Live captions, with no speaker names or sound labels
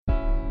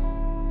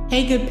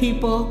Hey, good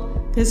people.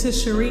 This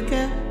is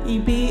Sharika,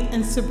 EB,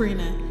 and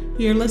Sabrina.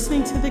 You're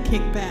listening to The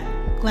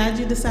Kickback. Glad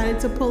you decided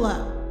to pull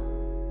up.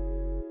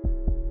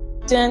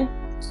 Dun,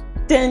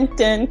 dun,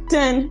 dun,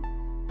 dun.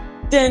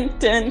 Dun,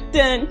 dun,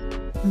 dun.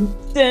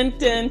 Dun,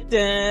 dun,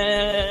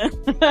 dun.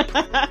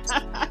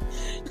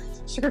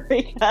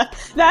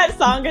 Sharika, that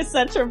song is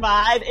such a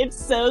vibe. It's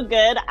so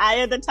good. Eye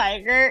of the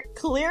Tiger.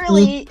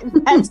 Clearly,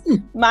 that's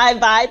my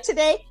vibe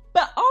today.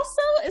 But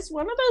also, it's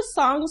one of those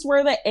songs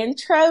where the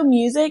intro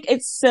music,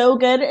 it's so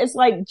good. It's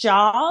like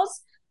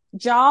Jaws.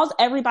 Jaws,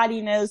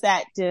 everybody knows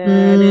that. Dun,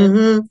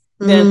 dun,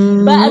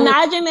 dun. But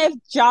imagine if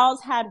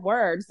Jaws had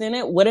words, then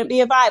it wouldn't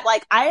be a vibe.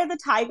 Like Eye of the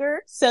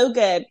Tiger, so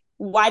good.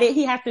 Why did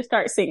he have to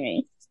start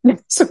singing?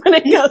 That's when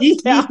it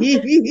goes down.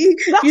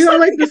 You don't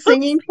like the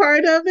singing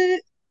part of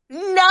it?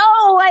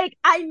 No, like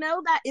I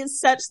know that is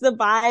such the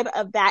vibe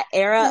of that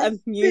era of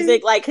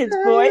music, like his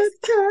voice.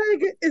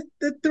 It's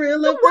the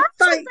thrill of the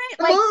fight.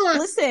 Like,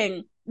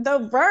 listen, the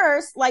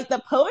verse, like the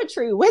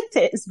poetry with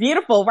it is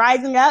beautiful.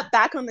 Rising up,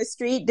 back on the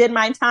street, did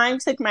my time,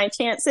 took my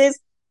chances,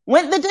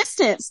 went the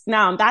distance.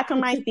 Now I'm back on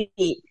my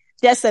feet.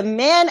 Just a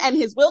man and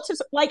his will to,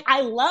 like,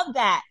 I love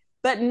that.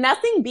 But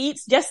nothing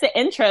beats just the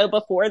intro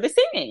before the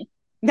singing.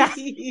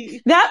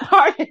 That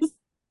part is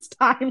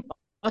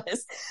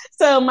timeless.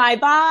 So my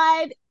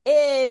vibe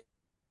is,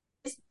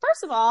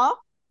 first of all,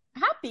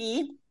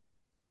 happy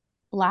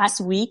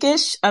last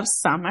weekish of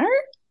summer.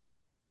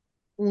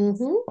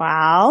 Mm-hmm.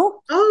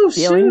 Wow. Oh,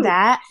 feeling shoot.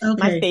 that. Okay.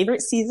 My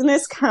favorite season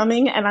is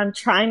coming, and I'm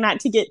trying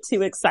not to get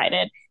too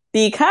excited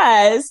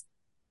because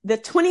the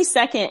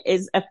 22nd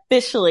is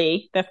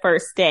officially the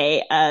first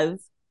day of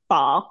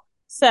fall.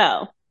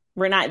 So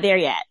we're not there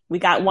yet. We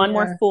got one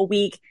more full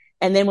week,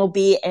 and then we'll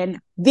be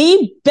in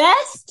the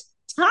best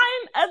time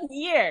of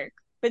year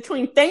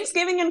between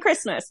Thanksgiving and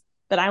Christmas.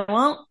 But I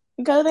won't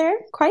go there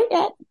quite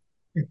yet.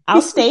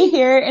 I'll stay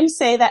here and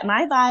say that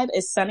my vibe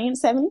is sunny and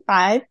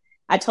 75.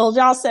 I told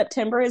y'all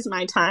September is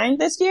my time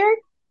this year.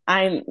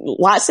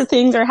 Lots of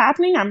things are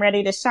happening. I'm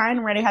ready to shine.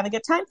 I'm ready to have a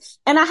good time.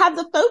 And I have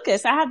the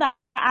focus. I have the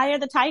eye of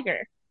the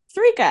tiger.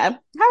 Sharika,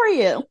 how are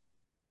you?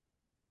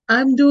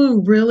 I'm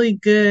doing really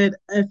good.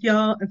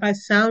 If I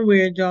sound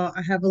weird, y'all,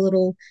 I have a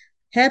little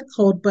head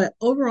cold, but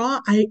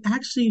overall, I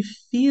actually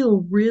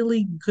feel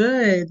really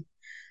good.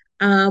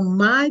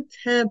 My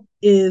temp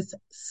is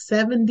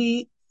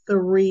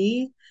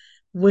 73,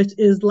 which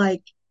is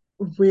like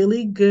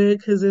really good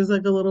because there's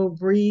like a little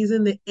breeze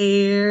in the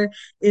air.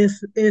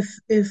 It's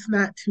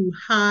not too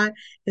hot.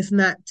 It's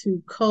not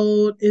too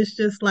cold. It's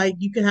just like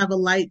you can have a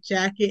light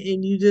jacket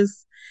and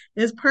it's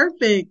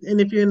perfect.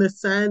 And if you're in the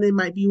sun, it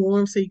might be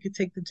warm, so you could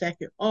take the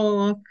jacket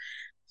off.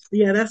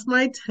 Yeah, that's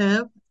my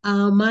temp.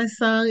 My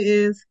song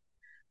is,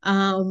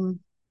 um,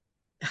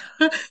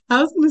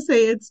 I was gonna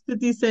say it's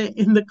 50 Cent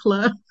in the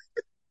club.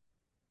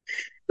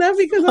 Not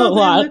because I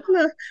was in the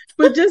club,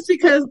 but just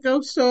because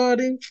go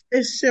shorty,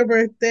 it's your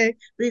birthday.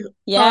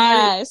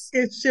 Yes.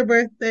 It's your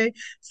birthday.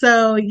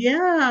 So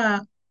yeah,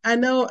 I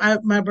know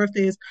my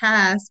birthday is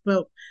past,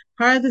 but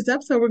part of this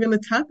episode, we're going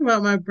to talk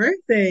about my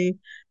birthday.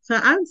 So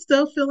I'm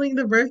still feeling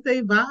the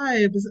birthday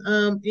vibes.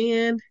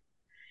 And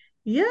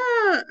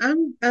yeah,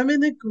 I'm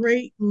in a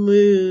great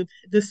mood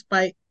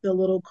despite the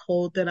little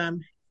cold that I'm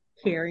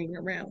carrying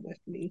around with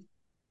me.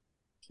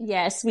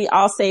 Yes, we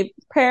all say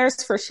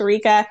prayers for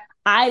Sharika.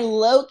 I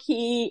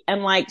low-key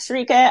am like,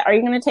 Sharika, are you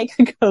going to take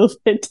a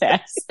COVID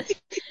test?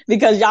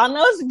 Because y'all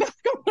know it's back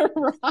on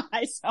the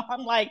rise. So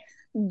I'm like,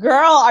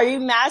 girl, are you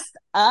masked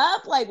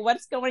up? Like,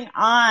 what's going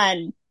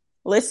on?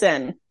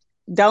 Listen,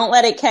 don't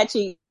let it catch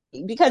you.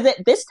 Because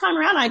this time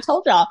around, I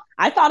told y'all,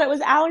 I thought it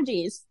was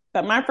allergies.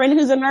 But my friend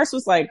who's a nurse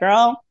was like,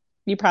 girl,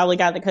 you probably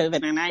got the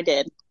COVID. And I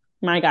did.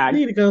 My God. I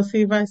need to go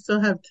see if I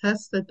still have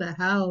tests at the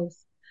house.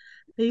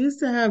 I used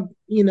to have,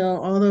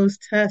 all those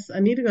tests. I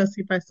need to go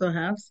see if I still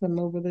have some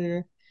over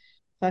there.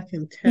 I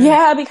can test.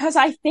 Yeah, because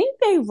I think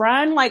they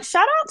run, like,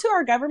 shout out to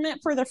our government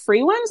for the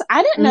free ones.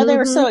 I didn't know they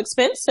were so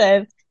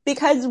expensive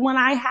because when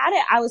I had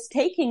it, I was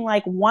taking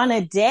like one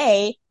a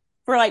day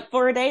for like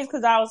 4 days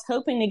because I was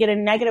hoping to get a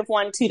negative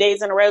one 2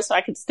 days in a row so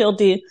I could still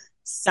do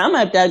some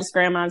of Doug's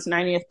grandma's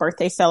 90th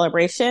birthday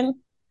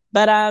celebration.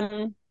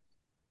 But,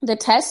 the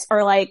tests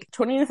are like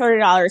 $20 to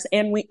 $30,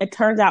 and it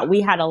turns out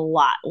we had a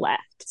lot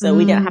left, so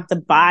we didn't have to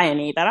buy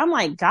any. But I'm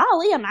like,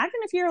 golly, imagine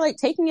if you're like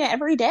taking it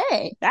every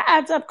day. That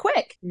adds up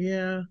quick.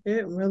 Yeah,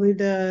 it really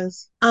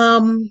does.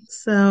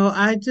 So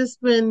I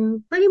just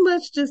been pretty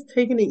much just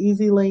taking it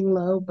easy, laying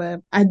low,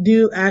 but I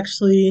do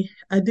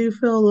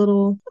feel a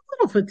little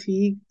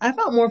fatigued. I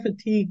felt more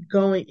fatigued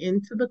going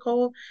into the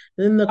cold,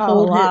 then the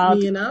cold hit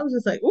me, and I was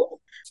just like, ooh,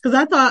 because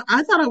I thought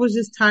I was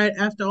just tired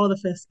after all the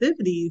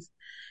festivities.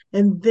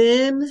 And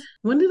then,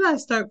 when did I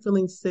start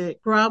feeling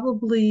sick?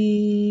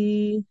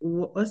 Probably,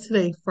 what's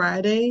today?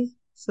 Friday?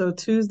 So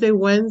Tuesday,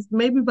 Wednesday,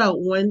 maybe about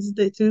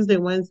Tuesday,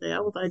 Wednesday. I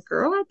was like,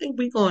 girl, I think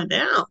we going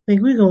down.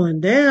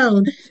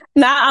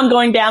 Now I'm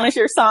going down as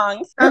your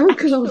song. I'm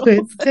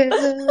going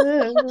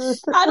down.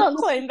 I don't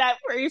claim that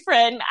for you,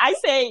 friend. I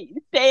say,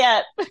 stay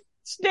up.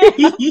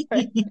 Stay up.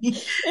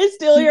 It's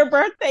still your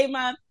birthday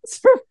month.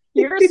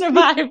 You're a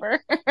survivor.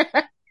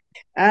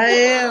 I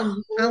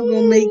am. I'm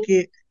gonna make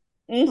it.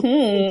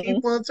 Mm-hmm.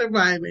 Keep on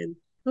surviving.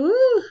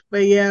 Ooh,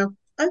 but yeah,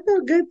 I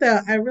feel good though.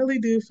 I really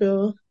do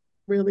feel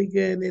really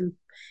good and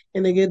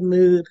in a good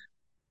mood.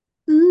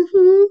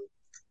 Hmm.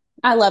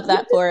 I love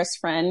that for us,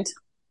 friend.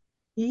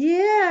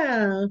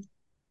 Yeah.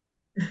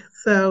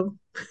 So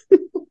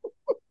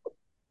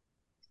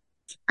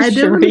I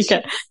did want to.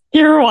 Sharika,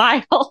 you're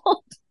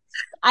wild.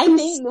 I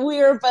think we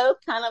were both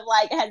kind of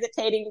like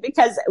hesitating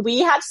because we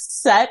had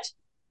such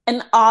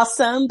an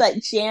awesome but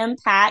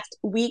jam-packed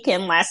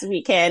weekend last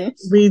weekend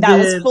We that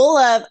was did. full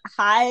of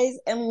highs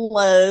and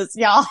lows.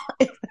 Y'all,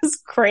 it was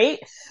great.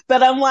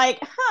 But I'm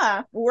like,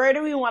 where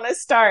do we want to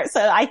start?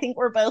 So I think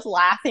we're both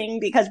laughing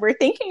because we're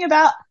thinking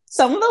about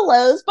some of the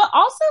lows, but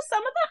also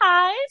some of the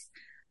highs.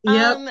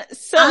 Yep.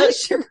 So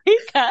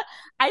Sharika,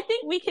 I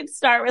think we could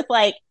start with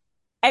like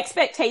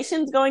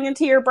expectations going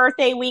into your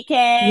birthday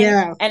weekend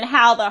Yeah. and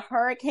how the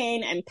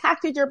hurricane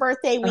impacted your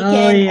birthday Oh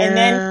weekend. And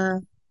then yeah.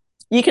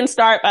 you can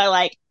start by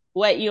like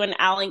what you and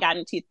Alan got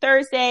into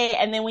Thursday.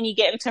 And then when you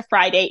get into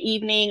Friday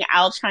evening,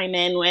 I'll chime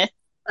in with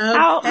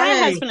how my Okay.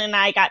 husband and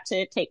I got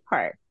to take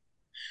part.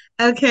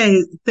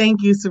 Okay,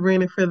 thank you,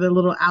 Sabrina, for the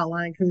little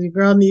outline because your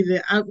girl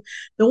needed it.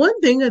 The one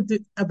thing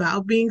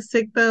about being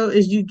sick though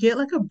is you get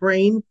like a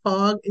brain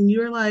fog and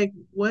you're like,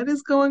 what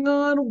is going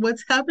on?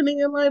 What's happening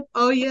in life?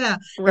 Oh yeah.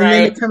 And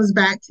then it Right. comes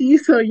back to you.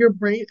 So your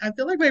brain, I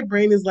feel like my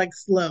brain is like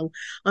slow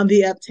on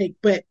the uptake,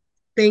 but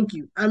thank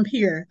you. I'm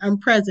here. I'm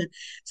present.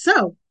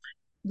 So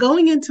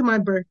going into my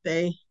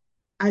birthday,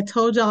 I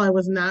told y'all I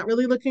was not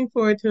really looking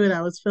forward to it.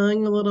 I was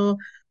feeling a little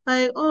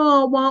like,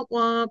 oh, womp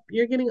womp,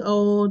 you're getting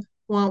old,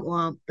 womp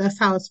womp. That's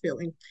how I was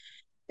feeling.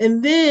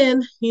 And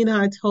then,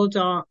 I told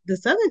y'all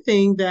this other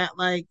thing that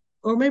like,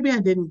 or maybe I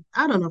didn't.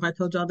 I don't know if I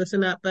told y'all this or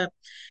not, but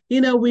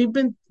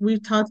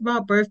we've talked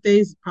about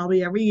birthdays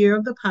probably every year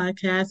of the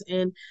podcast.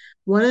 And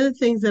one of the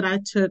things that I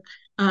took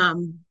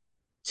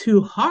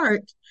to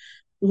heart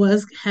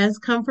has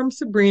come from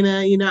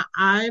Sabrina.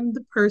 I'm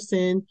the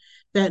person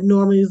that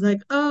normally is like,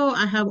 oh,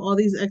 I have all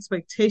these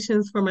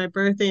expectations for my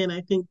birthday and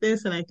I think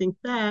this and I think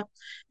that.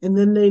 And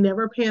then they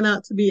never pan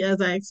out to be as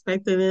I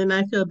expected and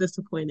I feel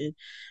disappointed.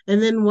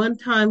 And then one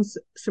time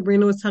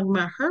Sabrina was talking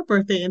about her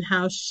birthday and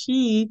how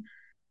she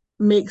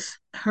makes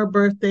her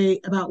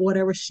birthday about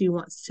whatever she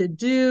wants to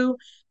do.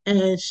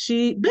 And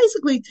she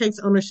basically takes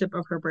ownership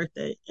of her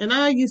birthday. And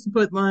I used to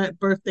put my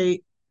birthday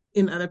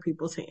in other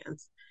people's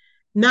hands.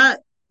 Not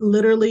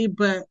literally,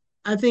 but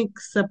I think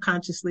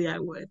subconsciously I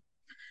would.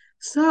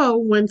 So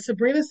when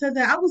Sabrina said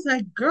that, I was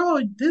like, girl,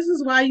 this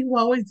is why you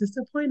always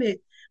disappointed.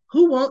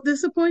 Who won't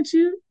disappoint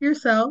you?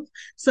 Yourself.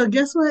 So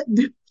guess what?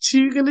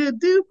 You're gonna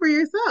do for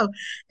yourself.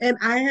 And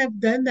I have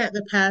done that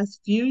the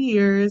past few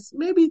years,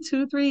 maybe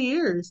 2, 3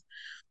 years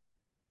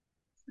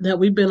that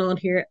we've been on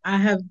here. I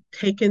have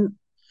taken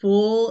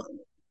full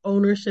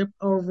ownership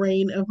or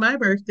reign of my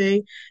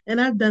birthday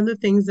and I've done the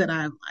things that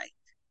I like.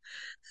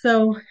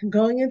 So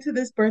going into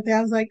this birthday,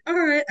 I was like, all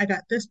right, I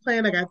got this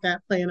plan, I got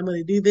that plan. I'm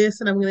going to do this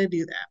and I'm going to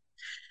do that.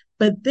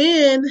 But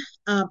then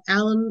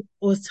Alan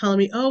was telling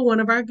me, oh, one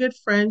of our good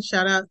friends,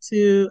 shout out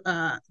to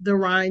the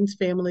Rhines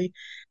family,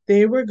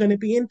 they were going to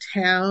be in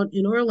town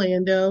in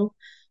Orlando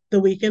the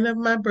weekend of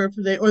my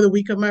birthday or the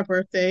week of my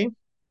birthday.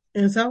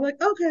 And so I'm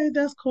like, okay,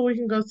 that's cool. We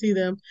can go see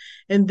them.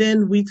 And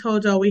then we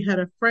told y'all we had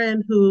a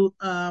friend who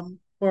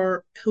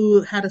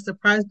had a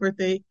surprise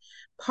birthday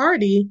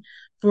party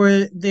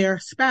for their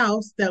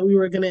spouse that we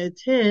were going to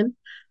attend.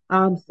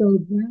 So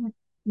that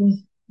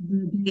was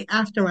the day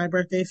after my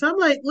birthday. So I'm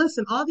like,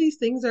 listen, all these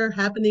things are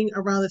happening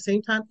around the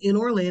same time in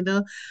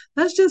Orlando.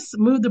 Let's just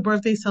move the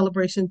birthday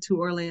celebration to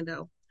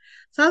Orlando.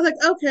 So I was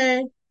like,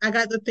 okay, I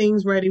got the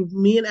things ready.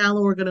 Me and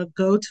Alan were going to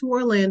go to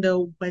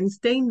Orlando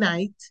Wednesday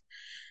night,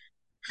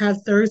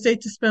 have Thursday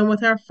to spend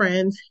with our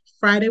friends.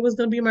 Friday was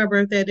going to be my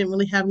birthday. I didn't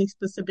really have any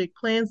specific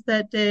plans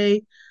that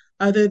day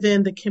other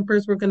than the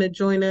Kempers were going to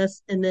join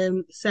us. And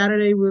then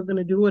Saturday, we were going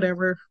to do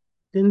whatever.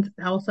 Didn't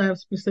also have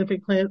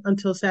specific plans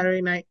until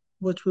Saturday night,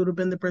 which would have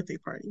been the birthday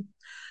party.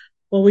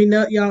 Well,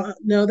 y'all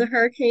know the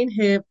hurricane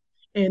hit.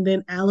 And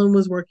then Alan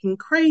was working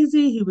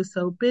crazy. He was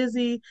so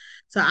busy.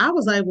 So I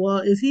was like, well,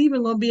 is he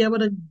even going to be able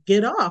to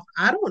get off?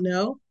 I don't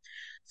know.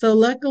 So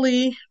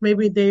luckily,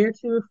 maybe a day or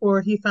two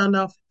before he found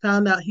out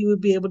he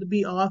would be able to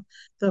be off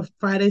the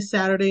Friday,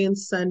 Saturday, and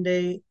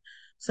Sunday.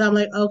 So I'm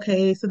like,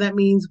 okay, so that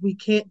means we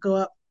can't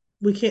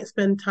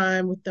spend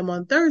time with them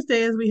on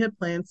Thursday as we had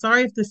planned.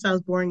 Sorry if this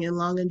sounds boring and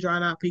long and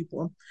drawn out,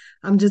 people.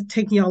 I'm just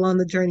taking y'all on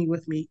the journey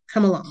with me.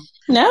 Come along.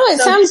 No, it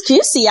So sounds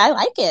juicy. I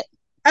like it.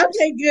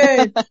 okay,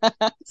 good.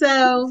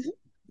 So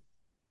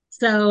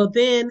so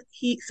then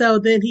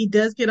he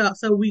does get up.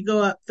 So we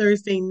go up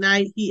Thursday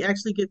night. He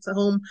actually gets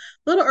home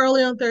a little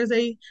early on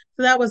Thursday.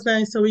 So that was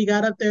nice. So we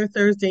got up there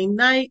Thursday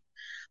night.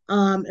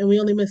 And we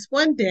only missed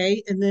one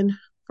day. And then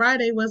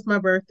Friday was my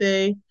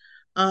birthday.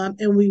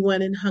 And we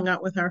went and hung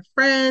out with our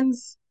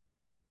friends.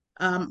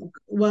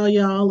 Well,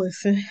 y'all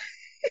listen.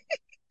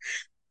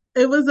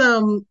 It was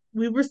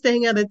we were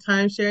staying at a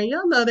timeshare, and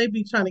y'all know they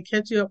be trying to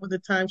catch you up with the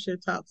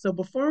timeshare talk. So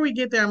before we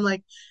get there,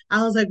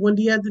 I was like, when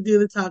do you have to do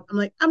the talk? I'm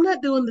like, I'm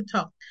not doing the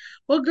talk.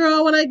 Well,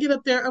 girl, when I get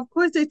up there, of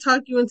course they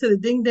talk you into the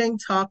ding dang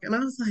talk. And I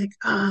was like,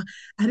 I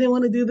didn't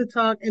want to do the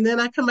talk. And then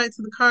I come back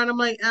to the car and I'm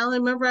like,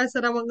 Alan, remember I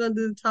said I wasn't going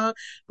to do the talk,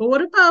 but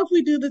what about if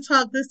we do the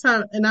talk this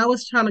time? And I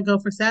was trying to go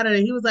for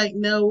Saturday. He was like,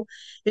 no,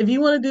 if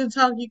you want to do the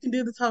talk, you can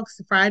do the talks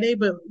Friday,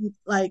 but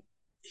like,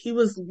 he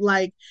was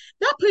like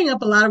not putting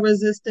up a lot of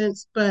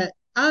resistance, but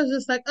I was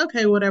just like,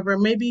 okay, whatever.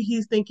 Maybe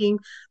he's thinking,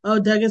 oh,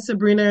 Doug and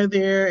Sabrina are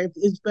there.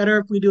 It's better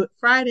if we do it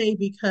Friday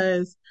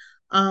because,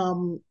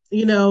 then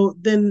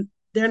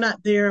they're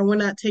not there and we're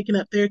not taking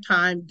up their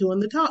time doing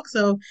the talk.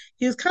 So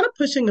he was kind of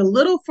pushing a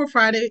little for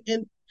Friday.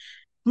 And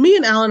me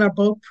and Alan are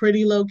both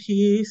pretty low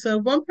key. So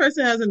if one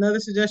person has another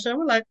suggestion,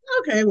 we're like,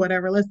 okay,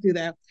 whatever, let's do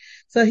that.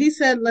 So he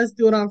said, let's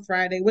do it on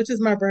Friday, which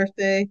is my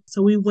birthday.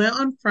 So we went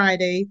on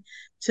Friday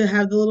to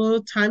have the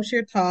little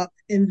timeshare talk.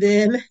 And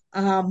then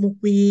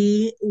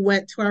we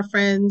went to our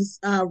friend's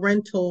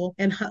rental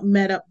and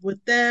met up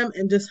with them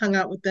and just hung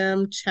out with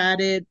them,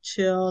 chatted,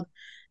 chilled.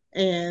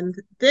 And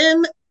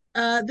then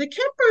the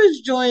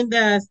campers joined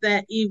us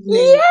that evening.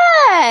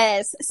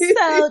 Yes. So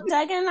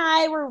Doug and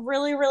I were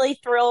really, really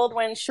thrilled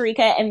when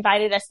Sharika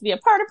invited us to be a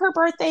part of her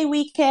birthday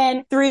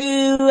weekend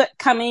through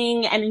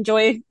coming and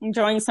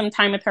enjoying some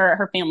time with her at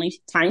her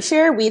family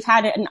timeshare. We've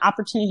had an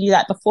opportunity to do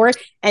that before,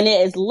 and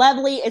it is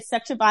lovely. It's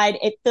such a vibe.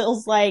 It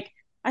feels like,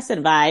 I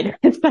said vibe.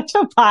 It's such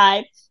a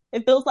vibe.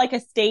 It feels like a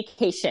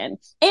staycation.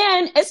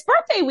 And it's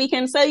birthday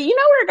weekend, so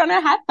we're going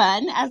to have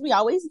fun, as we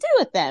always do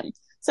with them.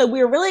 So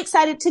we were really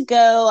excited to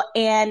go.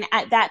 And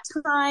at that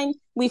time,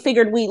 we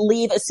figured we'd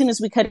leave as soon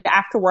as we could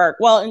after work.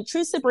 Well, in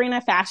true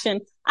Sabrina fashion,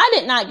 I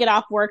did not get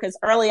off work as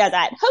early as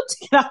I'd hoped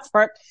to get off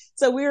work.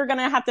 So we were going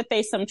to have to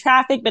face some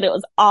traffic, but it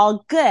was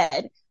all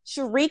good.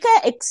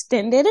 Sharika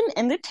extended an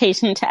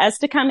invitation to us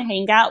to come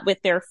hang out with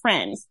their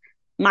friends.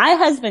 My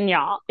husband,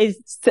 y'all, is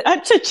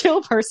such a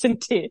chill person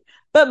too,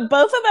 but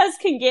both of us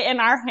can get in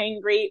our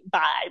hangry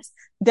vibes.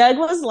 Doug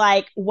was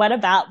like, what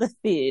about the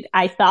food?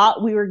 I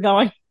thought we were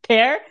going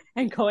there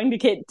and going to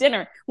get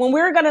dinner. When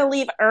we were going to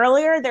leave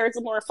earlier, there's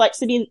more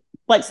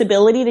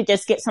flexibility to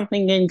just get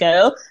something and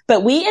go.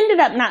 But we ended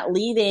up not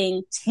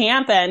leaving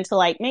Tampa until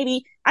like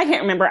maybe, I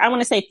can't remember. I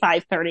want to say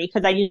 5:30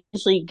 because I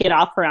usually get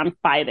off around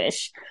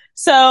 5-ish.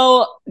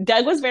 So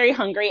Doug was very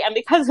hungry. And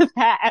because of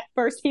that, at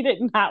first he did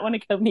not want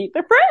to go meet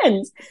the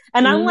friends.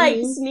 And I'm like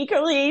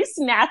sneakily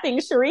snapping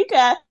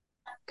Sharika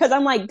because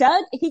I'm like,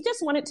 Doug, he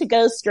just wanted to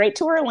go straight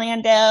to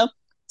Orlando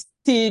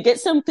to get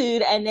some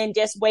food and then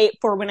just wait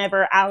for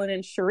whenever Alan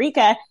and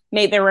Sharika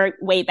made their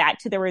way back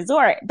to the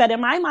resort. But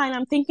in my mind,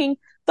 I'm thinking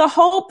the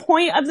whole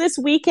point of this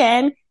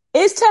weekend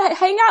is to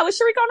hang out with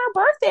Sharika on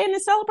her birthday and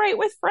to celebrate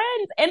with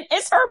friends. And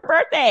it's her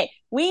birthday.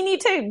 We need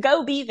to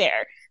go be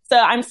there. So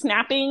I'm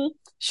snapping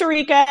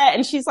Sharika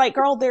and she's like,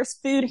 girl, there's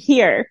food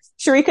here.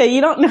 Sharika, you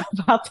don't know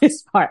about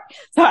this part.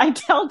 So I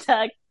tell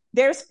Doug,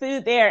 there's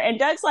food there. And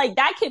Doug's like,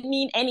 that could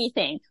mean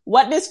anything.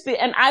 What does food?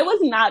 And I was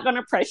not going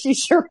to press you,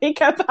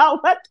 Sharika,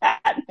 about what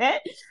that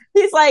meant.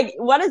 He's like,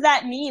 what does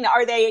that mean?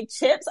 Are they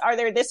chips? Are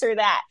there this or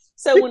that?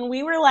 So when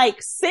we were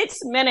like 6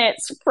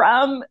 minutes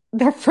from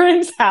their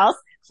friend's house,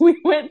 we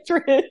went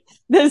through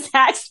the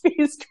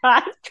Zaxby's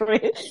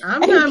drive-thru.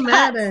 I'm not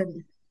mad at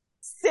it.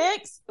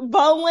 6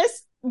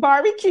 boneless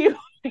barbecue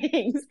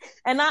wings.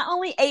 And I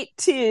only ate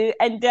 2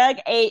 and Doug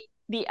ate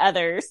the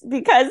others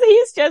because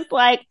he's just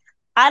like,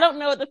 I don't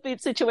know what the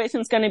food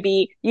situation is going to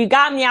be. You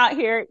got me out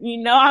here.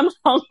 I'm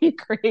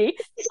hungry.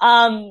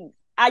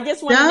 I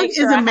just want to make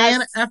sure Doug is a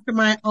man after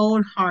my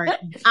own heart.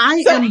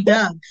 I am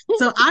Doug.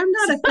 So I'm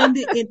not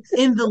offended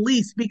in the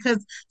least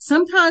because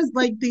sometimes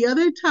like the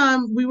other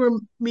time we were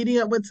meeting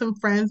up with some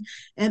friends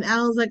and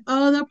Alan's like,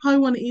 oh, they'll probably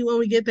want to eat when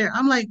we get there.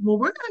 I'm like, well,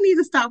 we're going to need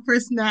to stop for a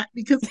snack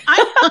because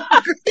I'm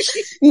hungry.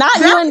 Not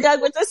you and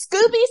Doug with the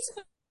Scooby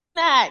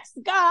snacks.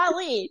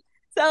 Golly.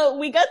 So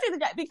we go through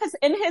because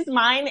in his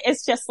mind,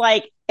 it's just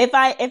like, if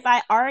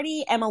I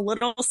already am a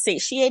little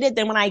satiated,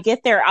 then when I get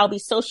there, I'll be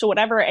social,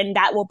 whatever. And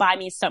that will buy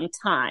me some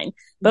time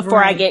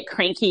before I get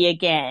cranky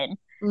again.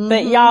 Mm-hmm.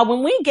 But y'all,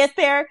 when we get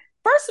there,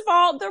 first of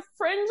all, the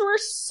friends were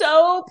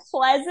so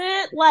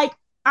pleasant. Like,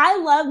 I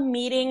love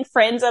meeting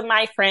friends of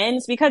my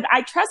friends because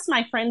I trust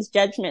my friends'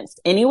 judgments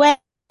anyway.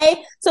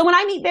 So when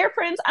I meet their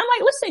friends, I'm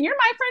like, listen, you're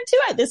my friend too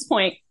at this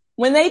point.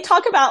 When they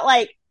talk about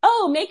like,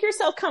 oh, make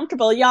yourself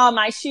comfortable. Y'all,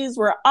 my shoes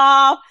were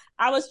off.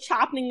 I was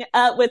chopping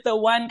up with the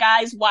one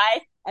guy's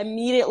wife.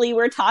 Immediately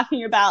we're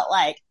talking about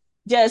like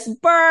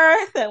just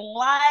birth and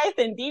life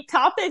and deep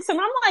topics. And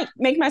I'm like,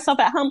 making myself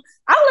at home.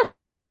 I look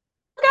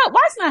out.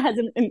 Why is my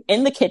husband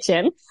in the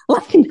kitchen?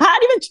 Like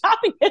not even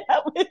chopping it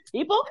up with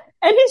people.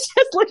 And he's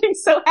just looking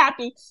so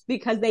happy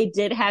because they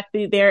did have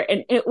food there.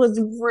 And it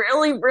was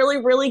really, really,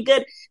 really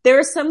good. There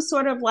was some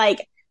sort of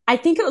like, I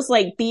think it was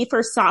like beef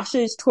or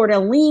sausage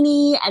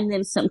tortellini and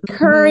then some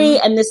curry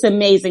and this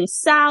amazing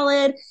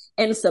salad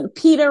and some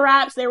pita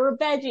wraps. There were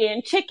veggie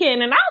and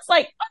chicken. And I was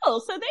like,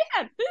 oh, so they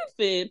had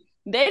food.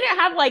 They didn't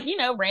have like,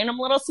 random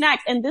little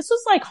snacks. And this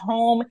was like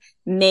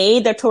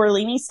homemade, the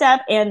tortellini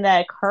stuff and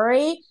the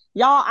curry.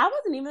 Y'all, I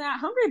wasn't even that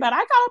hungry, but I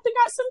got up and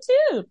got some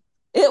too.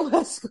 It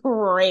was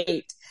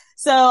great.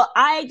 So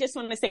I just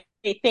want to say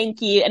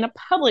thank you in a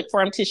public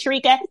forum to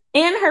Sharika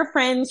and her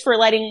friends for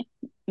letting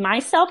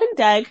myself and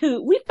Doug,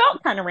 who we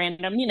felt kind of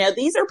random,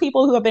 these are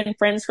people who have been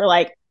friends for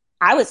like,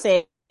 I would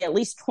say at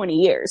least 20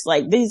 years.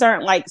 Like these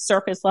aren't like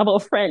surface level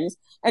friends.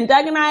 And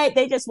Doug and I,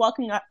 they just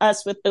welcomed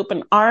us with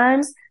open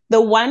arms.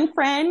 The one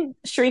friend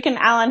Sharika and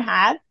Alan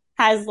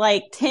has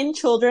like 10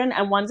 children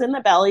and one's in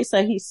the belly.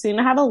 So he's soon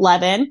to have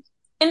 11.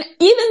 And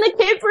even the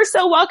kids were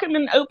so welcome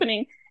and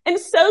opening and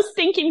so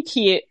stinking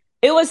cute.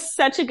 It was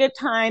such a good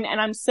time.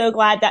 And I'm so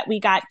glad that we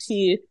got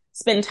to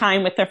spend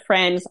time with the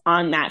friends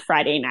on that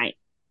Friday night.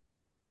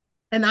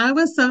 And I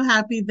was so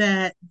happy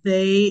that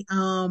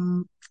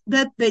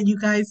that you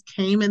guys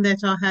came and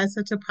that y'all had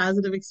such a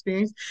positive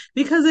experience,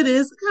 because it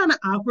is kind of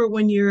awkward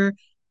when you're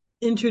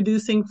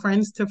introducing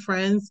friends to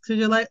friends, because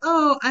you're like,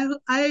 oh,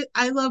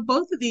 I love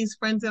both of these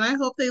friends and I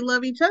hope they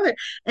love each other.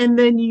 And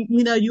then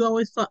you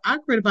always feel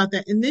awkward about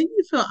that. And then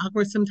you feel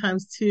awkward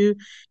sometimes too,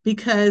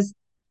 because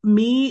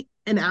me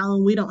and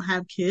Alan, we don't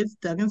have kids.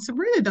 Doug and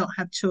Sabrina don't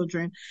have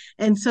children.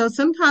 And so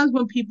sometimes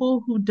when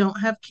people who don't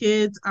have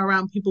kids are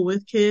around people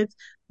with kids,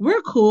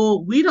 we're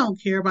cool. We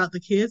don't care about the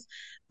kids.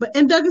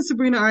 And Doug and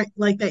Sabrina aren't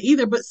like that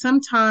either. But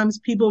sometimes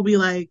people be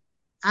like,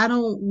 I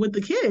don't with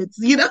the kids,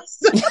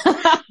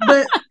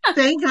 But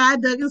thank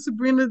God Doug and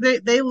Sabrina,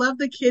 they love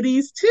the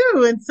kitties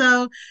too. And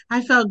so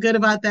I felt good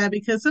about that,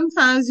 because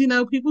sometimes,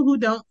 people who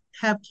don't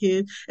have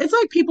kids, it's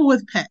like people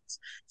with pets.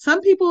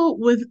 Some people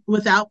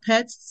without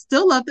pets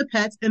still love the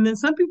pets. And then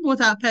some people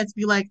without pets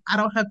be like, I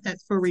don't have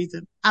pets for a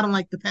reason. I don't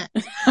like the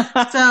pets.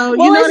 So,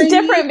 well, it's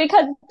different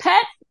because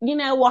pets,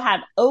 will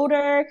have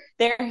odor.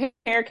 Their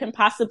hair can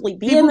possibly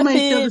be people in the may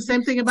food. feel the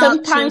same thing about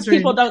Sometimes children.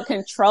 people don't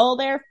control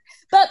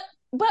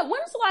but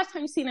when's the last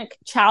time you've seen a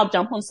child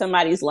jump on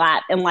somebody's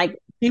lap and like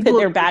put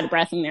their bad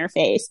breath in their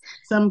face?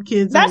 Some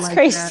kids That's are like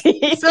crazy.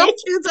 That. Some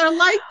kids are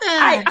like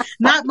that.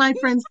 Not my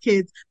friend's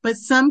kids, but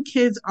some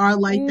kids are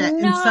like that.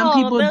 And some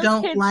people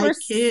don't like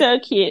kids. So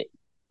cute.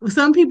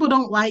 Some people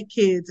don't like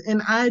kids,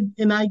 and I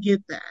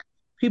get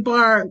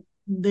that.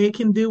 They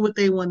can do what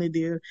they want to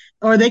do,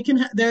 or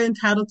they're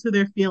entitled to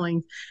their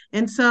feelings.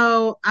 And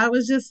so I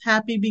was just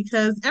happy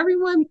because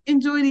everyone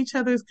enjoyed each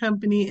other's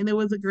company and it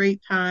was a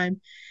great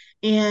time.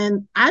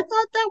 And I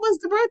thought that was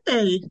the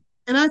birthday.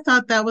 And I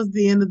thought that was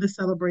the end of the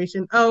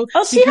celebration.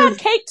 She had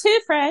cake too,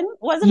 friend.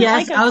 Wasn't it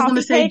like a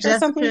coffee cake or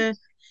something?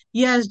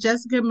 Yes,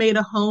 Jessica made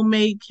a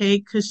homemade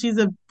cake because she's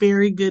a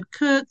very good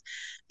cook.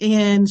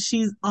 And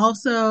she's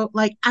also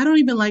like, I don't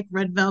even like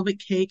red velvet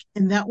cake.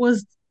 And that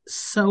was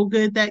so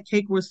good. That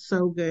cake was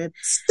so good.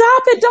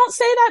 Stop it. Don't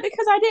say that,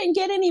 because I didn't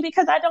get any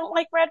because I don't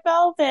like red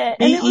velvet.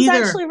 And it was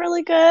actually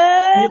really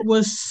good. It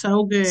was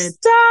so good.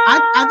 Stop.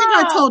 I think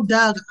I told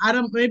Doug.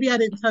 Maybe I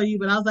didn't tell you,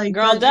 but I was like,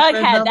 girl, Doug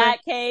had that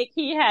cake.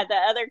 He had the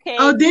other cake.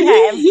 Oh, did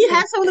he? He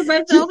had some of the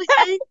red velvet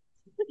cake?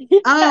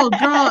 Oh,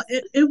 girl,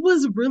 it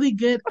was really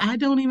good. I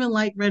don't even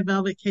like red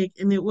velvet cake,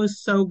 and it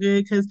was so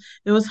good because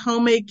it was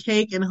homemade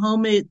cake and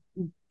homemade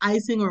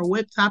icing or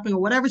whipped topping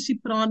or whatever she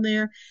put on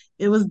there.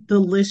 It was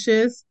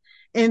delicious.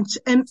 And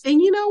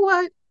you know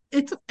what?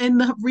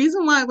 And the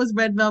reason why it was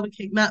red velvet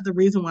cake, not the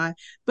reason why,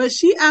 but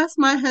she asked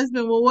my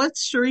husband, well,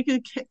 what's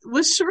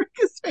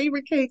Sharika's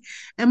favorite cake?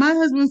 And my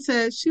husband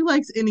said she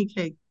likes any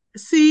cake.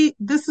 See,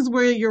 this is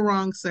where you're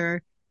wrong,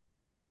 sir.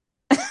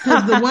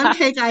 Because the one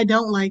cake I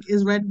don't like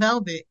is red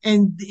velvet,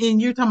 and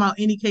you're talking about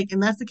any cake,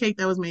 and that's the cake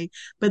that was made.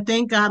 But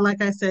thank God,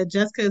 like I said,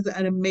 Jessica is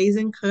an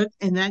amazing cook,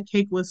 and that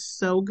cake was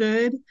so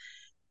good.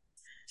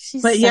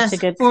 She's such a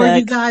good cook. For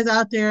you guys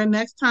out there,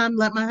 next time,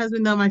 let my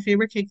husband know my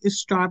favorite cake is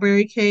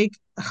strawberry cake.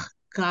 Ugh,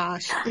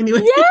 gosh.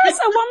 Anyway. Yes,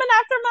 a woman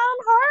after my own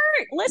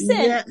heart.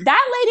 Listen,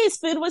 that lady's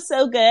food was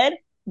so good.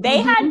 They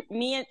had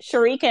me and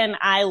Sharika and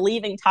I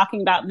leaving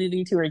talking about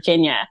moving to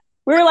Virginia.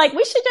 We were like,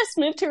 we should just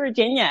move to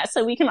Virginia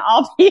so we can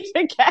all be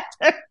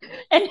together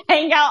and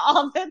hang out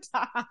all the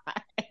time.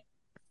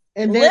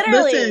 And then,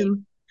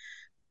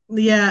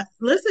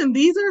 listen,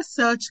 these are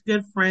such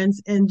good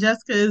friends. And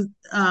Jessica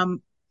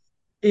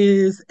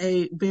is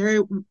a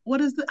very,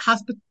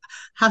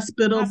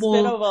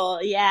 hospitable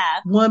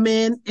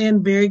woman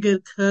and very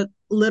good cook.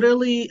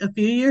 Literally a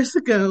few years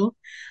ago,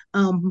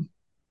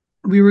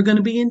 we were going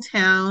to be in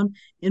town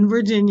in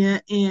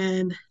Virginia,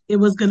 and it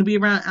was going to be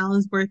around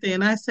Alan's birthday.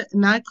 And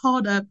I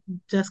called up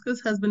Jessica's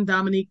husband,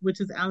 Dominique,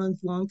 which is Alan's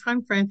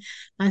longtime friend.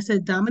 I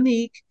said,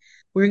 Dominique,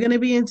 we're going to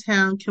be in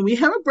town. Can we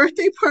have a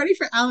birthday party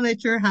for Alan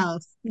at your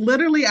house?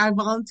 Literally, I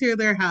volunteered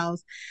their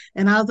house,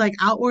 and I was like,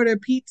 I'll order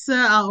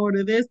pizza.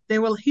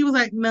 He was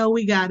like, no,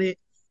 we got it.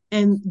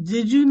 And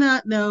did you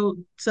not know?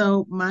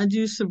 So mind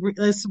you,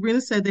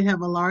 Sabrina said they have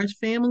a large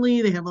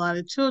family. They have a lot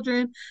of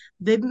children.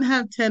 They didn't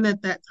have 10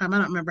 at that time. I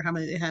don't remember how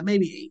many they had,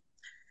 maybe 8.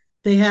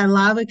 They had a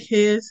lot of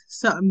kids.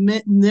 So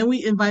and then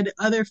we invited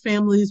other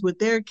families with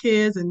their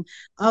kids and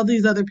all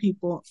these other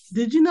people.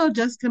 Did you know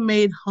Jessica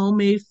made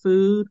homemade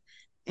food?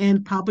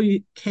 and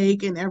probably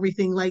cake and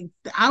everything. Like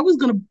I was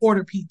gonna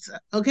order pizza,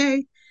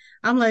 okay?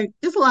 I'm like,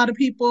 it's a lot of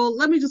people.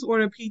 Let me just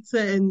order pizza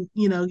and,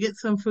 get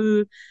some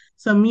food,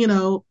 some,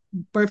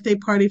 birthday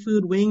party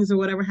food, wings or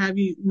whatever have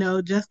you.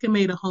 No, Jessica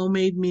made a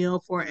homemade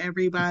meal for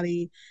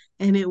everybody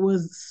and it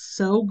was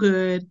so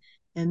good.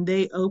 And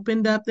they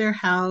opened up their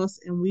house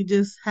and we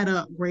just had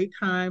a great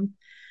time.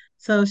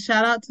 So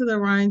shout out to the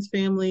Rhines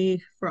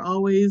family for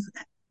always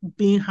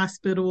being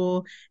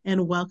hospitable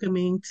and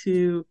welcoming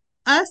to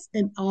us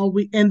and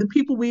the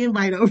people we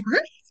invite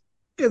over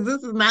because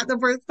this is not the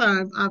first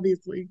time,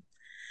 obviously.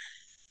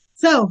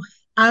 So,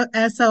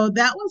 so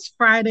that was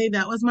Friday.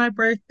 That was my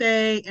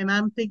birthday, and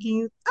I'm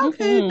thinking,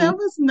 okay, Mm-hmm. that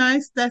was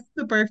nice. That's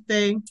the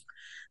birthday.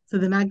 So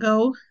then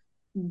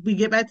we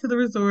get back to the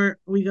resort,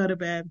 we go to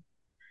bed.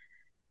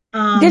 Did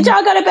Um,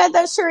 y'all go to bed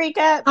though,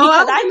 Sharika? oh,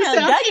 I Because was I gonna know say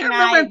I Doug can't and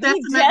remember I, if that's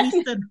the night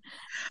we stood.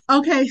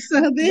 Okay,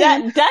 so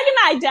then, Doug and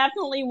I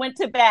definitely went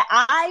to bed.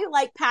 I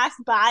like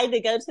passed by to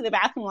go to the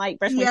bathroom, like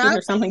brush my teeth yeah,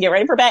 or something, get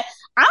ready for bed.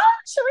 I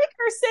and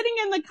Sharika are sitting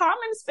in the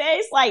common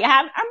space,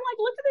 I'm like,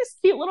 look at this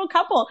cute little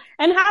couple.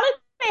 And how did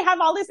they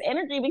have all this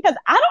energy? Because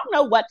I don't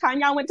know what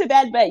time y'all went to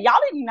bed, but y'all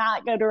did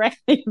not go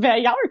directly to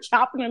bed. Y'all were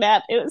chopping it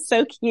up. It was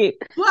so cute.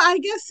 well, I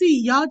guess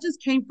see, y'all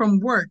just came from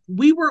work.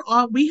 We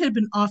had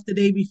been off the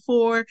day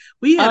before.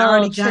 We had Oh,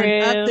 already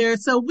gotten up true. there.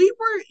 So we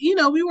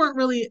weren't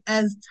really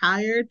as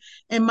tired.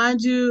 And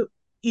mind you,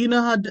 you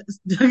know how Doug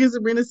and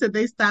Sabrina said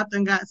they stopped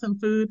and got some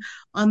food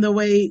on the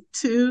way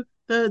to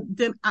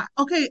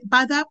okay,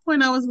 by that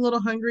point I was a little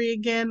hungry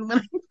again when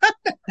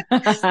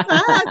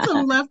I had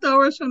some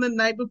leftovers from the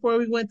night before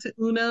we went to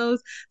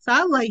Uno's. So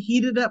I like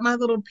heated up my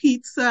little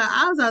pizza.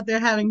 I was out there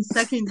having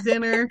second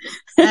dinner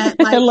at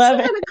I like love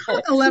 10 it.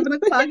 o'clock, 11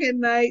 o'clock at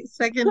night,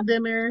 second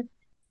dinner.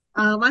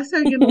 I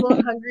started getting a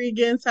little hungry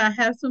again, so I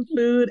had some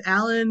food.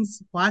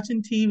 Alan's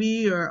watching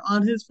TV or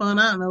on his phone.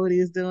 I don't know what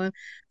he's doing.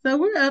 So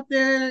we're up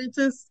there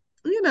just,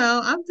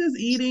 I'm just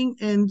eating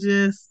and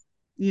just,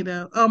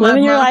 oh, my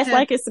Living your mom life had,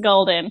 like it's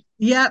golden.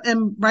 yeah.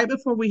 And right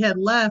before we had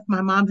left,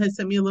 my mom had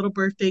sent me a little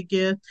birthday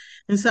gift.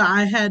 And so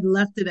I had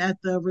left it at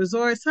the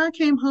resort. So I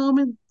came home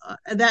and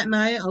that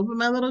night, I opened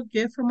my little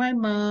gift for my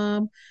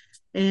mom.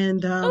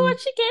 And Oh,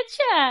 what you get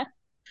ya?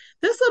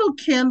 this little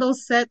candle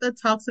set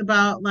that talks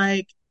about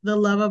like the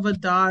love of a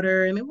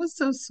daughter, and it was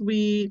so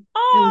sweet. It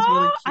was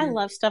really Oh, I cute.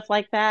 love stuff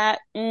like that.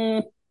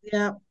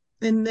 Yeah.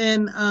 And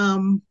then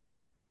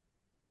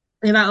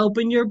and I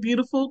opened your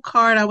beautiful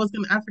card. I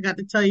forgot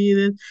to tell you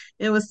this.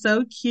 It was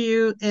so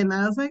cute. And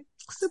I was like,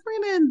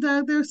 Sabrina and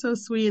Doug, they're so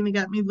sweet. And they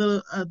got me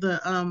little I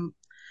don't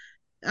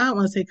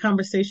want to say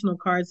conversational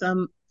cards.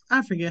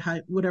 I forget how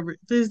whatever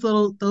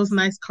those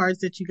nice cards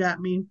that you got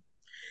me.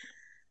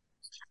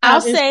 I'll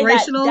say that,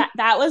 Inspirational.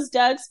 that was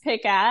Doug's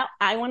pick out.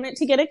 I wanted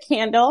to get a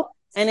candle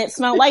and it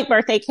smelled like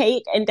birthday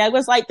cake. And Doug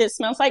was like, this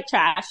smells like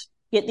trash.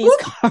 Get these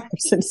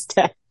cards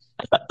instead.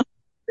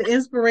 The I was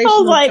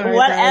inspirational like,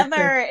 cards I would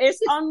say. whatever. It's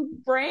on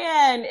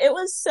brand. It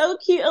was so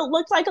cute. It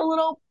looked like a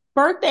little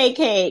birthday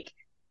cake.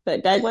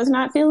 But Doug was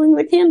not feeling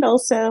the candle,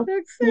 so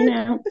Doug you said,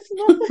 know. it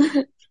smells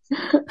like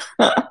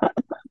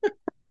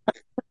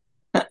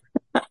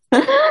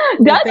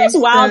Doug is thanks,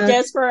 wild, Doug.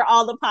 just for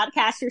all the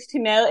podcasters to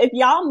know. If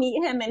y'all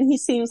meet him and he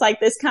seems like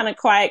this kind of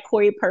quiet,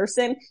 coy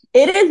person,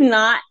 it is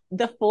not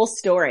the full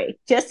story.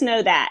 Just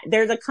know that.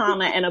 There's a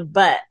comma and a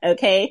but,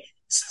 okay?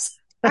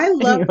 I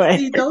love, Anyway.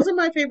 see, those are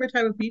my favorite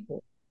type of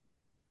people.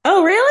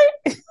 Oh,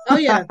 really? Oh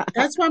yeah,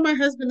 that's why my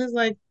husband is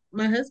like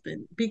my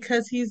husband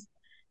because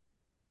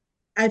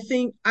I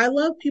think I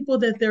love people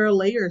that there are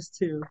layers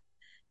to.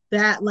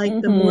 That like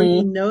the more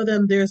you Mm-hmm. know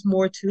them, there's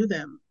more to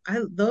them.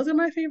 Those are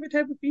my favorite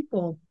type of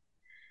people.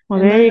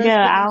 Well, And there you go,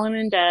 Alan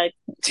and Doug.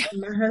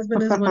 my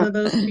husband is one of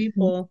those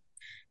people.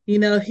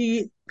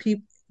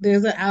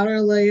 There's an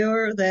outer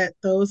layer that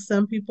those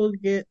some people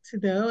get to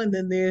know, and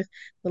then there's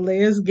the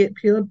layers get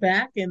peeled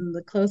back,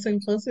 and closer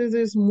and closer,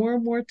 there's more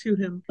and more to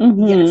him.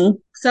 Yes. Mm-hmm.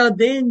 So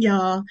then,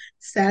 y'all,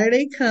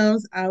 Saturday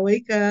comes, I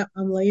wake up,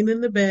 I'm laying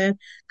in the bed,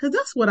 because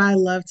that's what I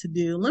love to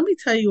do. Let me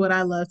tell you what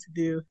I love to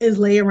do is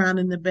lay around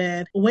in the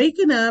bed,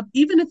 waking up,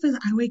 even if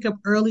I wake up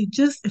early,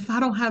 just if I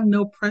don't have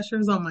no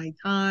pressures on my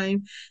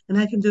time, and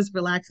I can just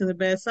relax in the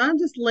bed. So I'm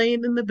just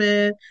laying in the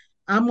bed.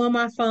 I'm on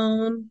my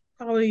phone,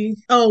 probably,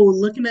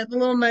 looking at the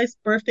little nice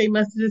birthday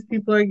messages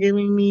people are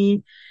giving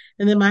me.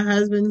 And then my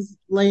husband's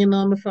laying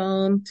on the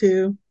phone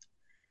too.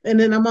 And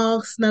then I'm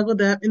all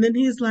snuggled up. And then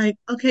he's like,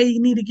 okay,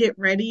 you need to get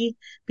ready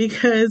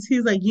because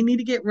he's like, you need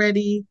to get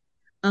ready.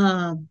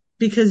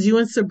 Because you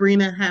and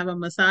Sabrina have a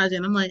massage.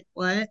 And I'm like,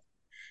 what?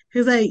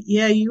 He's like,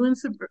 yeah, you and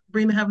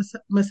Sabrina have a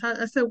massage.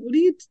 I said,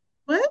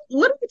 what?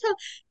 What are you talking?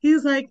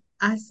 He's like,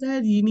 I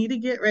said, you need to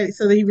get ready.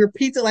 So he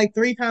repeats it like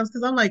 3 times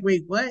because I'm like,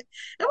 wait, what?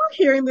 Am I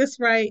hearing this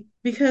right?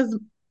 Because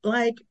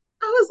like,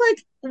 I was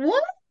like,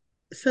 what?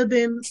 So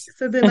then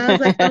I was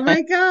like, oh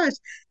my gosh.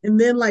 And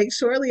then like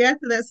shortly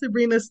after that,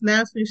 Sabrina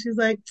snaps me. She's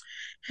like,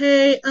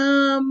 hey,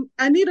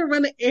 I need to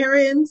run an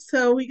errand.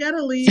 So we got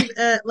to leave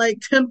at like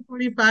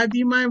 10:45. Do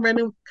you mind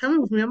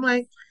coming with me? I'm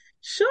like,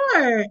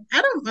 sure,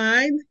 I don't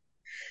mind.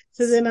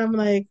 So then I'm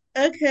like,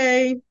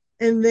 okay.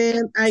 And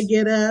then I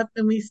get up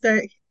and we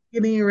start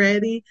getting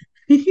ready.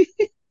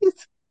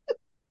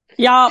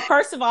 Y'all,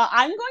 first of all,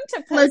 I'm going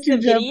to post Let you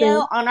the jump in.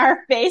 video on our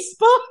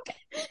Facebook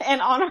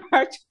and on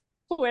our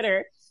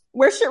Twitter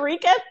where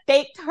Sharika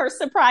faked her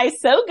surprise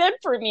so good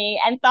for me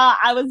and thought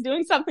I was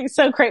doing something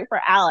so great for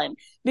Alan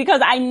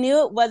because I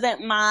knew it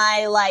wasn't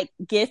my like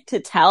gift to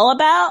tell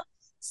about.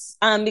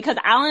 Because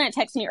Alan had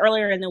texted me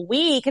earlier in the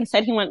week and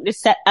said he wanted to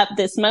set up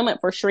this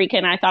moment for Sharika,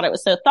 and I thought it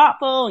was so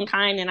thoughtful and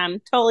kind, and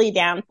I'm totally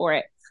down for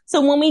it.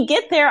 So when we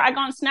get there, I go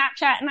on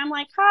Snapchat and I'm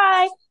like,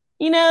 hi,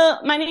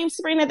 my name's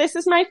Sabrina. This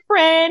is my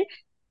friend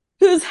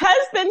whose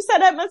husband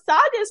set up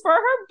massages for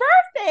her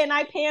birthday. And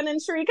I pan and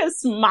Sharika's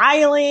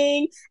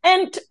smiling.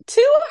 And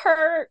to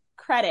her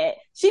credit,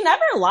 she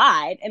never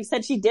lied and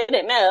said she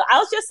didn't know. I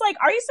was just like,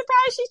 are you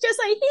surprised? She's just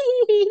like,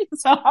 hee.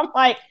 So I'm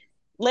like,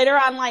 later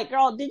I'm like,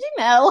 girl, did you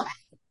know?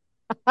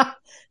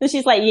 And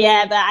she's like,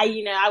 yeah, but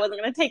I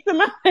wasn't going to take them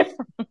away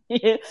from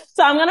you.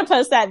 So I'm going to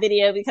post that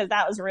video because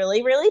that was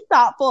really, really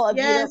thoughtful of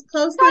you to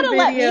post try the to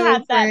let me video,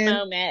 have friend. that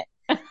moment.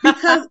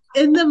 Because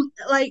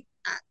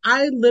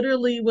I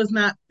literally was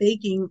not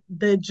faking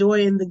the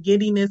joy and the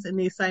giddiness and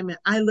the excitement.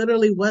 I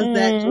literally was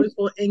that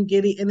joyful and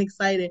giddy and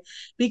excited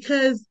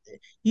because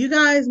you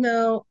guys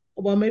know,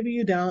 well, maybe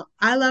you don't.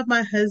 I love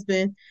my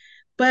husband,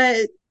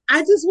 but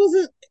I just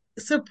wasn't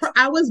surprised.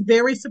 I was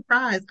very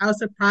surprised. I was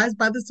surprised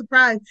by the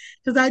surprise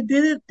because I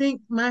didn't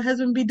think my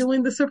husband would be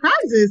doing the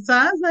surprises. So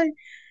I was like,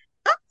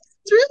 oh,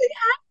 it's really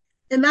hot.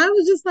 And I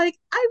was just like,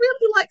 I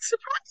really like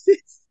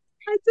surprises.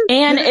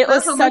 And it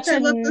was such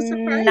a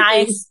surprises.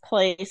 nice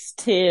place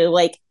too.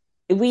 Like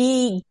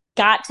we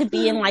got to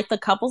be in like the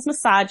couple's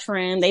massage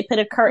room. They put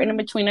a curtain in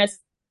between us,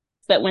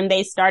 but when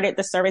they started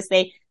the service,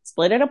 they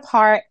split it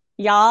apart.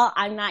 Y'all,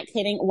 I'm not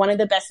kidding. One of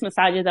the best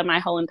massages of my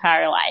whole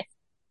entire life.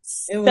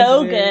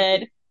 So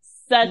good.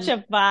 Such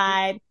a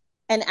vibe.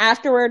 And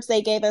afterwards,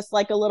 they gave us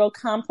like a little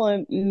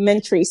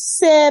complimentary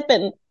sip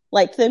and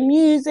like the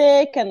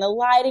music and the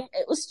lighting.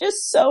 It was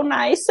just so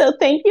nice. So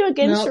thank you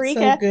again,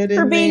 Sharika,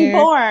 for being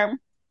warm.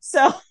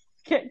 So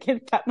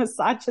get that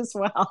massage as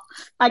well.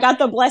 I got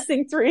the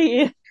blessing through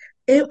you.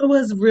 It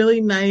was really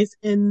nice.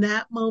 And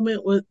that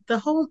moment was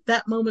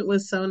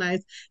so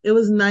nice. It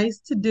was nice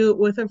to do it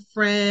with a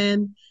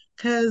friend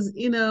because,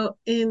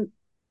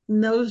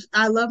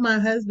 I love my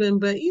husband,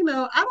 but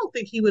I don't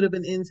think he would have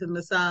been into the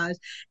massage.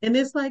 And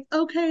it's like,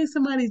 okay,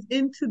 somebody's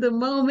into the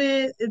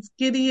moment. It's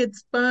giddy.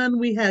 It's fun.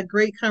 We had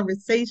great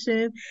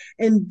conversation.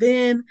 And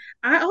then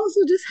I also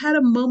just had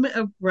a moment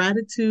of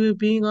gratitude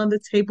being on the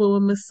table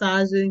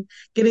and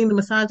getting the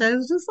massage. I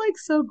was just like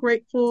so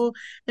grateful.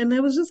 And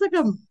it was just like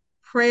a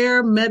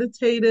prayer,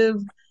 meditative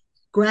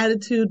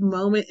gratitude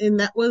moment. And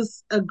that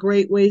was a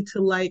great way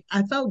to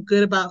I felt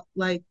good about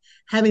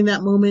having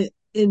that moment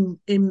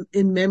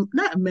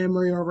not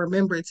memory or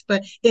remembrance,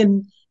 but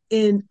in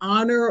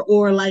honor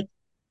or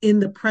in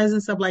the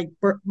presence of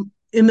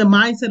in the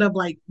mindset of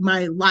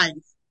my life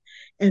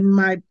and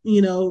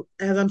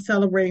as I'm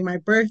celebrating my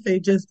birthday,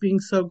 just being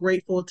so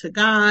grateful to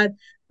God,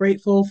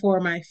 grateful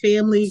for my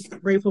family,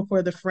 grateful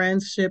for the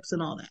friendships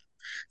and all that.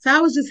 So I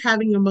was just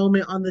having a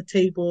moment on the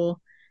table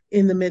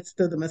in the midst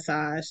of the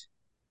massage.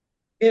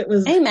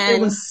 Amen. It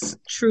was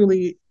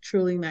truly,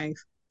 truly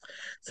nice.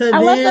 So I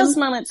love those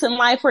moments in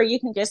life where you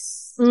can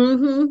just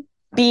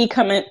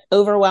become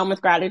overwhelmed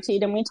with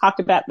gratitude. And we talked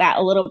about that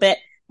a little bit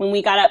when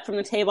we got up from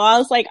the table. I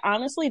was like,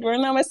 honestly,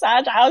 during the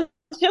massage, I was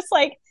just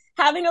like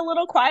having a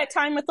little quiet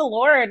time with the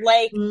Lord.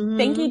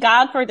 Thanking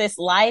God for this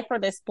life, for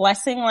this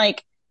blessing.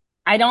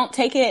 I don't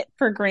take it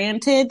for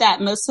granted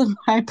that most of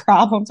my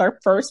problems are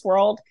first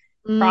world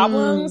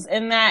problems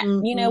and that,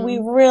 we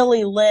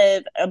really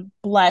live a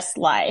blessed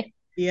life.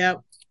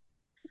 Yep.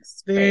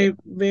 Very,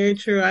 very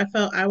true.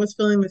 I was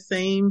feeling the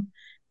same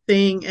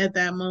thing at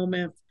that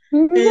moment.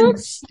 And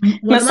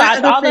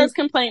massage all those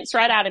complaints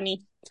right out of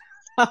me.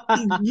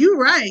 You're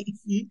right.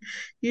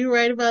 You're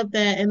right about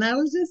that. And I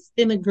was just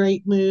in a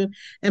great mood.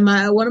 And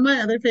one of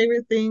my other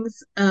favorite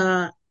things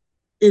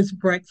is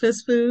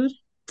breakfast food.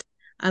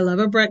 I love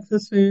a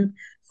breakfast food.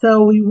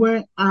 So we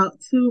went out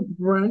to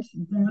brunch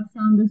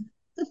downtown.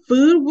 The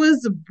food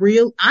was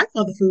real. I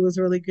thought the food was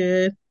really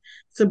good.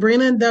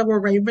 Sabrina and Doug were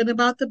raving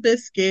about the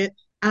biscuit.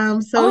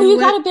 So you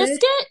got a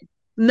biscuit?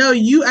 No,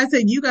 I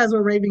said you guys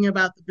were raving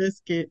about the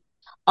biscuit.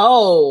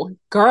 Oh,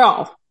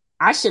 girl.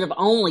 I should have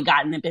only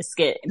gotten the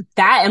biscuit.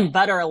 That and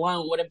butter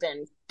alone would have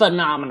been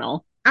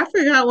phenomenal. I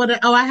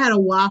forgot I had a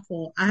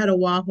waffle. And the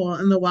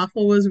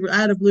waffle I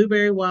had a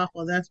blueberry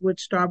waffle. That's with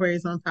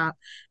strawberries on top.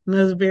 And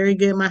it was very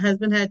good. My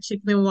husband had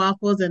chicken and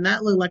waffles, and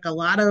that looked like a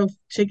lot of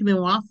chicken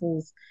and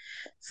waffles.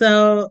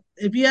 So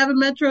if you have a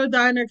Metro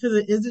Diner, because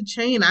it is a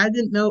chain, I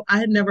didn't know, I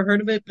had never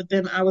heard of it, but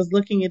then I was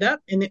looking it up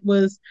and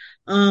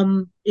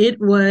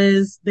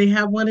they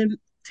have one in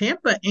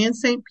Tampa and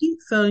St. Pete.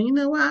 So you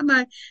know what? I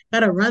might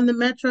gotta run the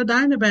Metro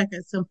Diner back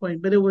at some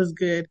point, but it was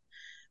good.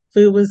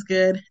 Food was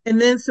good.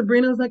 And then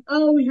Sabrina was like,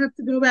 oh, we have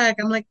to go back.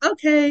 I'm like,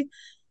 okay.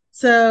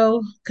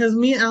 So, cause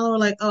me and Alan were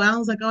like,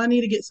 Alan's like, I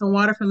need to get some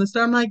water from the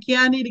store. I'm like,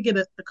 yeah, I need to get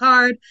the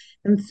card.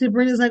 And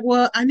Sabrina's like,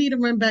 well, I need to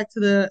run back to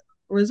the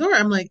resort.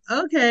 I'm like,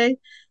 okay.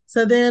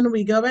 So then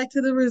we go back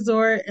to the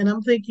resort and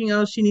I'm thinking,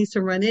 oh, she needs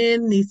to run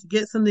in, needs to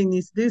get something,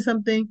 needs to do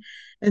something.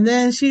 And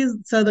then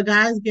so the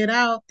guys get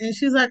out and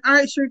she's like, all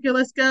right, Shrika,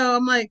 let's go.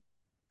 I'm like,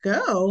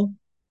 go?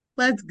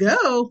 Let's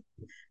go.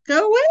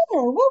 Go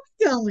where? Where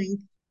we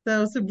going?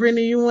 So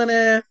Sabrina, you want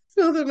to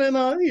fill them in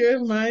on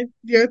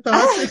your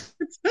thoughts?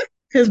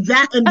 Because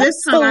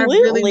this time I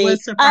really Absolutely.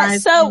 was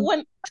surprised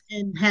So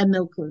and had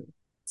no clue.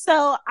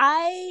 So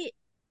I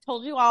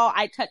told you all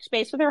I touched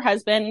base with her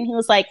husband and he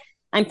was like,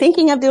 I'm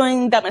thinking of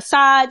doing the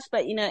massage,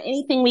 but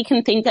anything we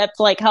can think of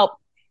to like help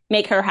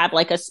make her have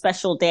like a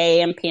special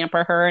day and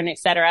pamper her and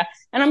etc.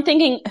 And I'm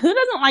thinking, who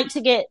doesn't like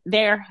to get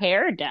their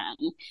hair done?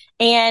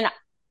 And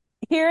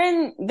here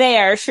and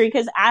there,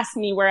 Sharika's asked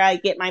me where I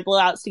get my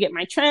blowouts to get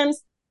my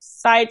trims.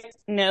 Side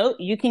note,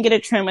 you can get a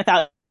trim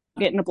without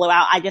getting a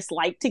blowout. I just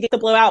like to get the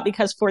blowout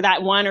because for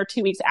that 1 or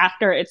 2 weeks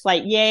after, it's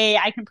like, yay,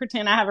 I can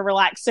pretend I have a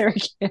relaxer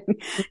again.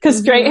 Because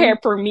straight hair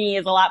for me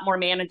is a lot more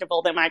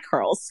manageable than my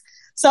curls.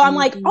 So I'm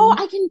like, oh,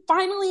 I can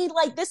finally,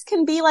 like, this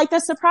can be like the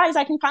surprise.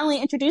 I can finally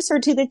introduce her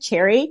to the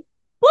cherry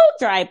blow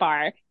dry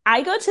bar.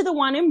 I go to the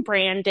one in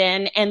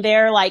Brandon and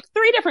there are like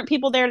 3 different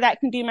people there that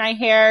can do my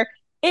hair.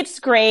 It's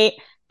great.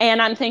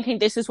 And I'm thinking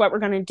this is what we're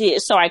going to do.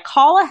 So I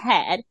call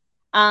ahead.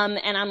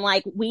 And I'm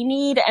like, we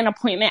need an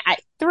appointment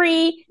at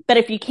 3, but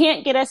if you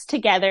can't get us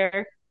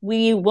together,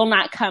 we will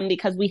not come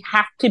because we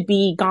have to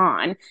be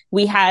gone.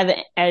 We have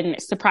a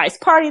surprise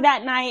party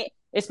that night.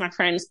 It's my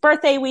friend's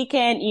birthday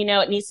weekend.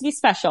 It needs to be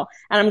special.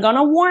 And I'm going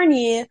to warn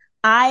you,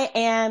 I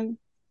am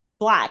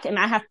Black and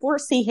I have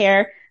 4C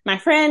hair. My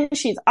friend,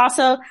 she's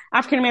also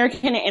African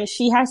American and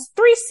she has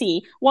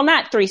 3C. Well,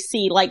 not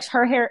 3C, like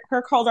her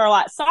curls are a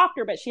lot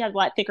softer, but she has a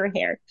lot thicker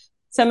hair.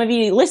 Some of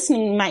you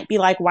listening might be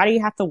like, why do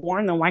you have to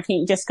warn them? Why can't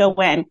you just go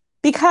in?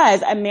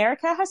 Because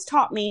America has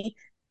taught me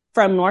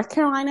from North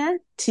Carolina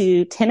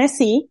to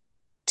Tennessee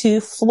to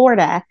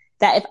Florida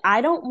that if I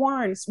don't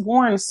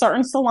warn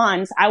certain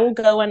salons, I will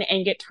go in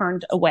and get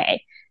turned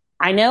away.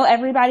 I know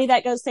everybody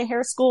that goes to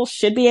hair school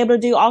should be able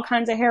to do all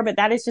kinds of hair, but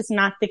that is just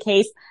not the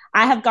case.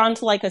 I have gone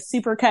to like a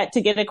supercut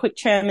to get a quick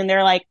trim and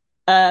they're like,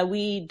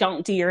 we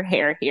don't do your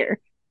hair here.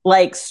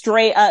 Like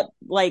straight up,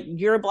 like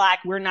you're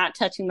Black. We're not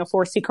touching the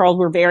 4C curls.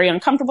 We're very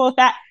uncomfortable with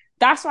that.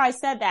 That's why I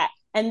said that.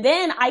 And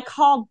then I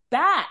called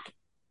back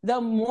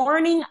the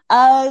morning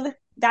of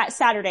that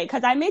Saturday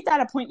because I made that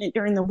appointment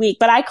during the week,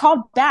 but I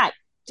called back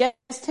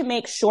just to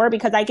make sure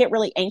because I get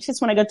really anxious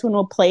when I go to a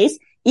new place,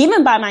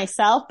 even by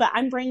myself, but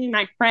I'm bringing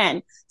my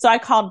friend. So I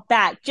called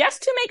back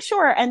just to make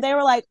sure. And they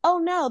were like, oh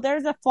no,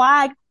 there's a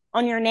flag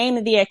on your name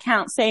of the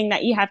account saying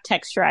that you have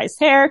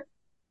texturized hair.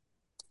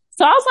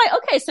 So I was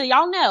like, okay, so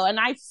y'all know. And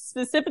I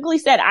specifically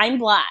said, I'm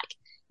Black.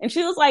 And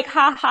she was like,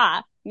 ha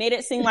ha, made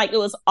it seem like it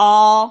was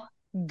all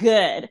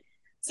good.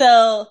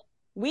 So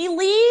we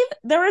leave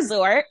the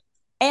resort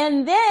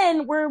and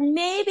then we're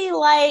maybe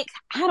like,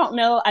 I don't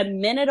know, a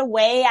minute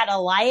away at a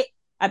light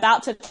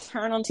about to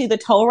turn onto the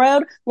toll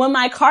road when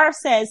my car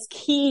says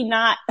key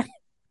not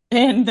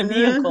in the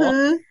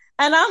vehicle.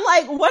 And I'm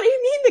like, what do you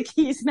mean the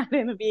key's not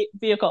in the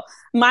vehicle?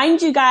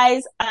 Mind you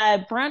guys,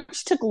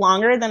 brunch took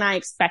longer than I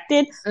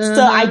expected.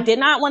 So I did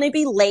not want to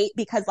be late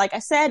because like I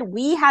said,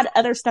 we had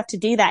other stuff to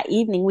do that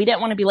evening. We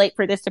didn't want to be late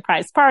for this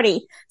surprise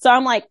party. So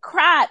I'm like,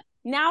 crap.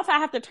 Now if I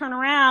have to turn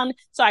around,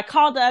 so I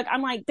called Doug.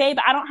 I'm like, babe,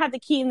 I don't have the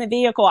key in the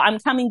vehicle. I'm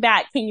coming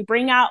back. Can you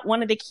bring out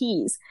one of the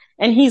keys?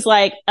 And he's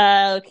like,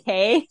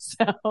 okay.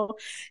 So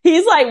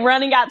he's like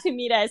running out to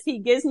meet us. He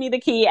gives me the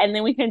key and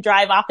then we can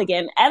drive off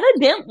again.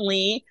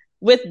 Evidently,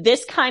 with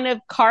this kind of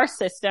car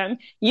system,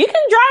 you can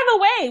drive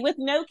away with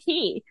no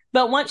key.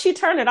 But once you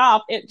turn it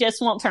off, it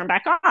just won't turn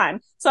back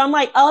on. So I'm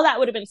like, oh, that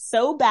would have been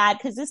so bad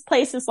because this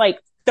place is like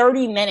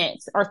 30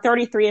 minutes or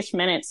 33-ish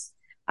minutes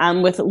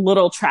with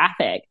little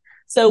traffic.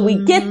 So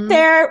we get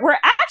there. We're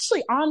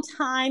actually on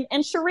time.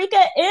 And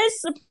Sharika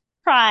is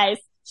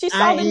surprised. She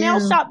saw the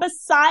nail shop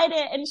beside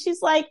it. And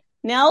she's like,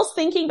 nails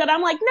thinking. But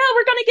I'm like, no,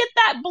 we're going to get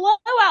that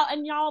blowout.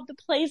 And y'all, the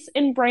place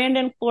in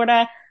Brandon,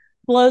 Florida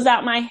blows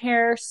out my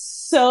hair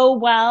so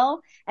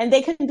well. And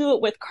they can do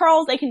it with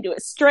curls. They can do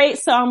it straight.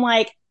 So I'm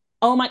like,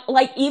 oh my,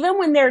 like even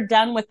when they're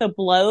done with the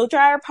blow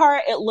dryer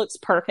part, it looks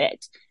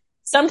perfect.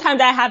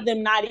 Sometimes I have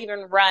them not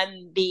even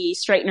run the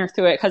straightener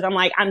through it because I'm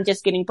like, I'm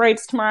just getting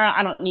braids tomorrow.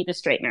 I don't need a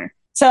straightener.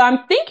 So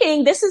I'm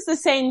thinking this is the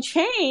same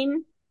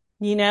chain,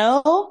 they're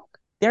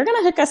going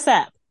to hook us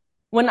up.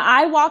 When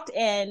I walked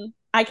in,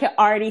 I could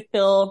already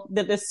feel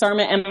the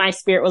discernment in my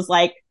spirit was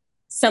like,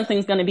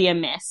 something's going to be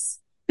amiss.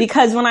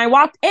 Because when I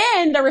walked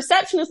in, the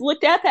receptionist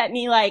looked up at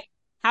me like,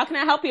 how can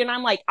I help you? And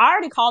I'm like, I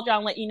already called y'all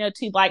and let you know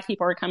 2 Black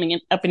people are coming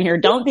up in here.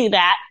 Don't do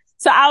that.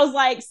 So I was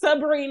like,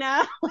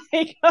 Sabrina,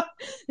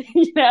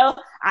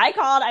 I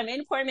called, I made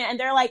an appointment and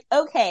they're like,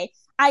 okay,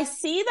 I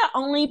see the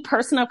only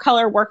person of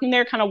color working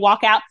there kind of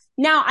walk out.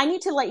 Now I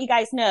need to let you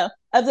guys know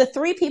of the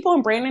 3 people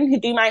in Brandon who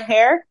do my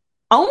hair,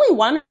 only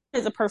one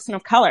is a person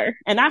of color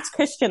and that's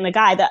Christian, the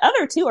guy. The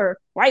other 2 are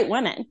white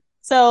women.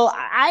 So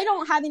I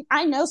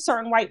know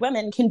certain white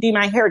women can do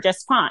my hair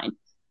just fine.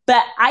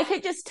 But I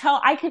could just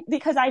tell,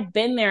 because I've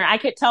been there, I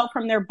could tell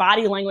from their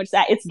body language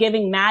that it's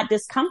giving mad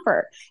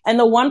discomfort. And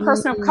the one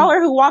person of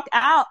color who walked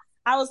out,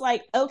 I was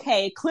like,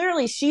 okay,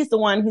 clearly she's the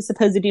one who's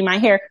supposed to do my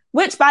hair,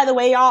 which, by the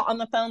way, y'all, on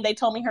the phone, they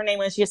told me her name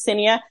was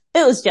Yesenia.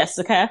 It was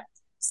Jessica.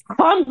 So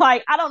I'm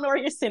like, I don't know where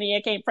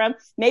Yesenia came from.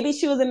 Maybe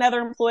she was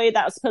another employee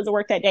that was supposed to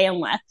work that day and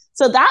left.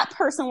 So that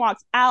person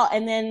walks out,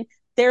 and then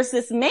there's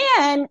this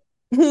man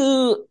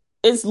who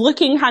is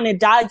looking kind of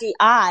dodgy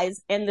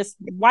eyes, and this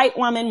white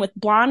woman with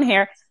blonde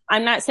hair.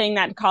 I'm not saying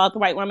that to call out the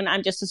white woman.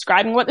 I'm just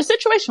describing what the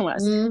situation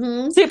was.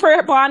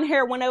 Super blonde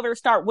hair went over to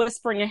start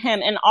whispering to him.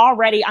 And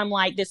already I'm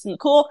like, this isn't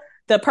cool.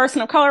 The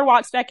person of color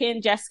walks back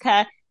in,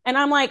 Jessica. And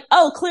I'm like,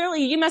 oh,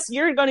 clearly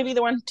you're going to be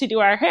the one to do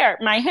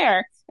my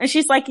hair. And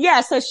she's like,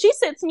 yeah. So she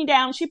sits me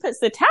down. She puts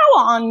the towel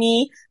on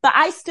me, but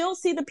I still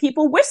see the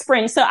people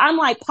whispering. So I'm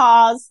like,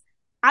 pause.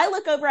 I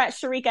look over at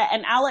Sharika,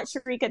 and I'll let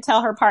Sharika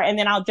tell her part, and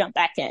then I'll jump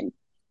back in.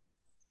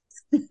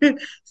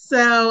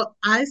 So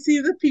I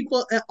see the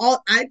people,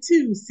 I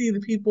too see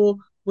the people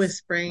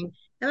whispering,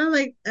 and I'm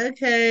like,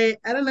 okay,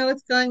 I don't know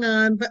what's going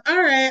on, but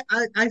all right,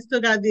 I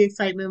still got the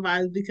excitement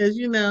vibes because,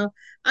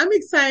 I'm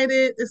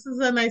excited. This is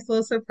a nice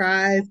little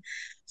surprise.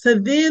 So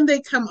then they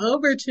come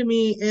over to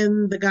me,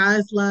 and the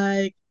guy's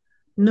like,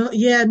 no,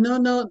 yeah,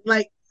 no,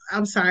 like,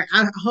 I'm sorry.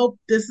 I hope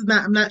this is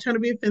I'm not trying to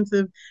be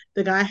offensive.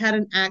 The guy had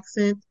an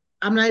accent.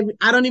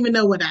 I don't even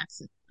know what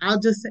accent. I'll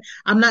just say,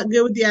 I'm not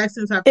good with the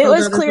accents. It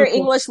was clear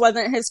English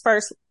wasn't his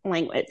first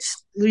language.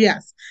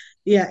 Yes.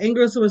 Yeah.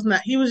 English was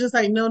not. He was just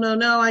like, no,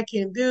 I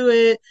can't do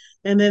it.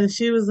 And then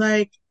she was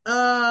like,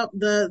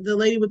 the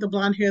lady with the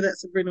blonde hair that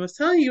Sabrina was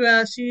telling you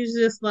about, she's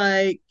just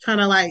like,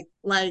 kind of like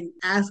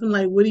asking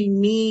like, what do you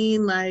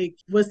mean? Like,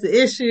 what's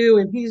the issue?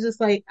 And he's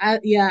just like, I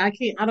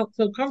don't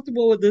feel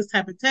comfortable with this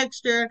type of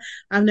texture.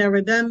 I've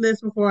never done this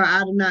before.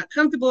 I'm not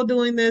comfortable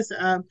doing this.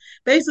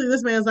 Basically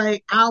this man's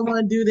like, I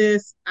want to do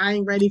this. I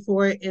ain't ready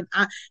for it.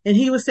 And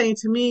he was saying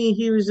to me,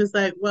 he was just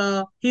like,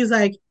 well, he's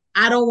like,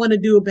 I don't want to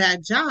do a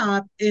bad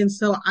job, and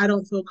so I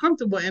don't feel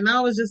comfortable. And I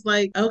was just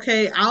like,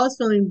 okay, I was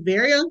feeling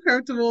very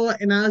uncomfortable,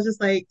 and I was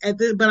just like,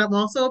 but I'm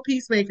also a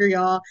peacemaker,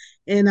 y'all.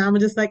 And I'm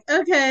just like,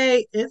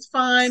 okay, it's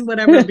fine,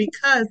 whatever.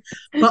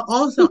 But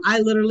also I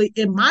literally,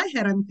 in my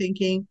head, I'm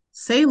thinking,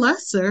 say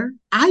less, sir.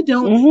 If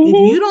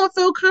you don't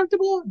feel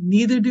comfortable,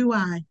 neither do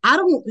I.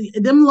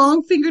 Them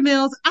long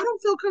fingernails, I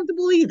don't feel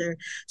comfortable either.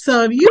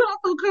 So if you don't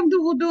feel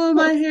comfortable doing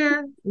my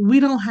hair, we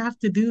don't have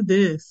to do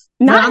this.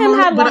 Not him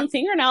had long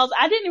fingernails.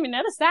 I didn't even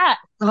notice that.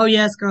 Oh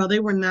yes, girl. They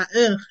were not,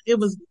 it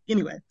was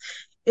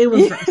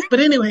gross. But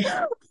anyway,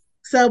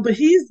 but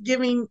he's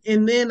giving,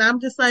 and then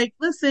I'm just like,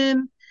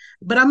 listen,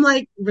 but I'm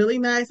like really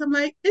nice. I'm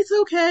like, it's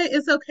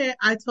okay.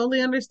 I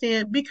totally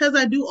understand, because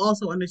I do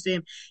also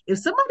understand if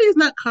somebody is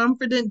not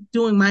confident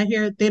doing my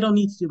hair, they don't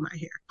need to do my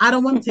hair. I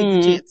don't want to take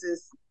the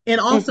chances.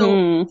 And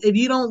also, if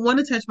you don't want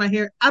to touch my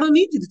hair, I don't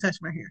need you to touch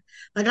my hair.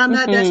 Like, I'm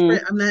not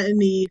desperate. I'm not in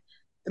need.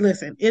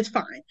 Listen, it's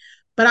fine.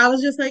 But I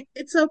was just like,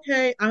 it's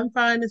okay. I'm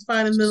fine. It's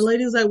fine. And the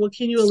lady was like, well,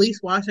 can you at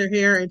least wash her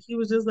hair? And he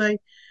was just like,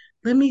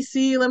 let me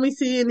see.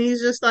 And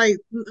he's just like,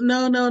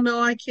 no,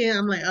 I can't.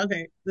 I'm like,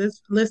 okay,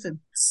 listen.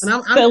 And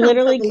I'm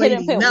literally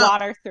couldn't put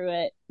water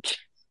through it.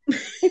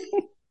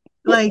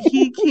 Like,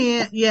 he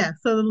can't. Yeah.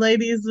 So the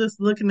lady is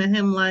just looking at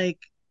him like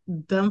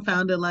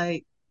dumbfounded,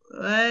 like,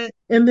 what?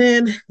 And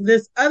then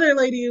this other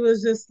lady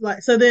was just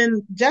like, so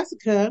then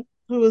Jessica,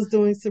 who was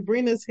doing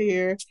Sabrina's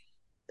hair,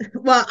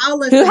 well, I'll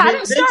let who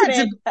hadn't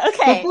started.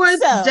 Okay. Before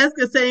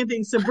Jessica say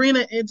anything,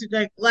 Sabrina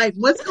interject, like,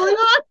 what's going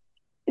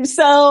on?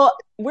 So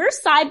we're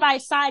side by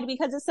side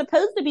because it's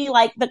supposed to be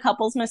like the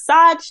couple's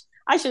massage.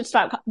 I should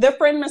stop the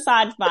friend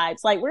massage vibes.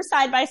 Like, we're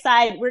side by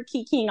side. We're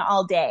kikiing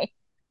all day.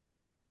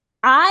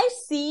 I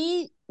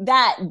see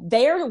that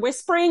they're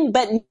whispering,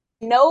 but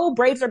no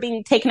braids are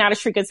being taken out of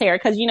Shrika's hair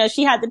because,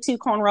 she had the 2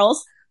 cornrows.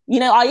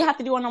 All you have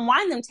to do is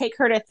unwind them, take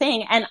her to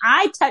thing. And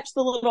I touched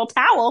the little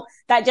towel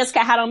that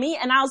Jessica had on me,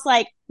 and I was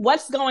like,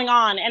 what's going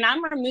on? And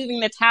I'm removing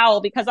the towel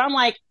because I'm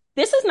like,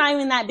 this is not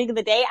even that big of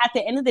a day. At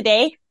the end of the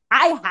day,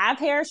 I have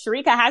hair.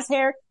 Sharika has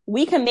hair.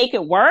 We can make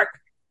it work.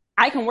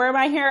 I can wear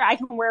my hair. I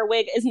can wear a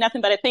wig. It's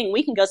nothing but a thing.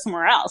 We can go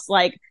somewhere else.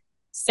 Like,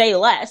 say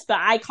less. But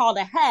I called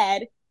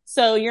ahead.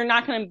 So you're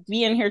not going to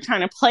be in here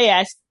trying to play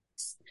us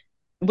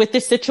with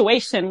this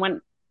situation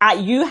when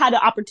you had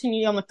the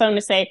opportunity on the phone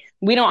to say,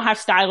 we don't have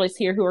stylists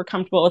here who are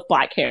comfortable with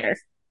black hair.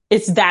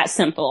 It's that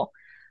simple.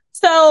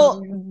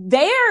 So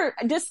they're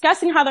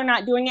discussing how they're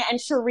not doing it. And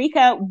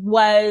Sharika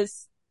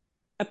was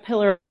a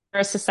pillar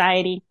of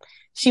society.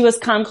 She was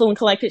calm, cool, and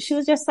collected. She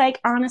was just like,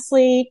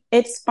 honestly,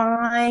 it's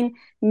fine.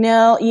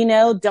 No,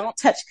 don't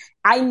touch.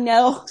 I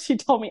know, she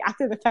told me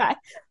after the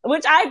fact,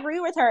 which I agree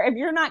with her. If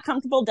you're not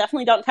comfortable,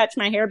 definitely don't touch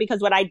my hair, because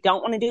what I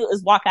don't want to do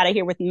is walk out of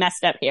here with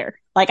messed up hair.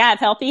 Like, I have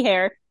healthy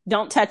hair.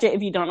 Don't touch it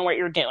if you don't know what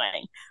you're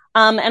doing.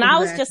 And exactly. I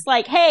was just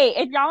like, hey,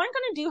 if y'all aren't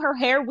going to do her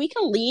hair, we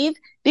can leave,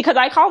 because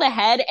I called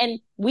ahead and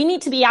we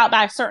need to be out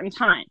by a certain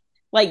time.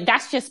 Like,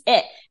 that's just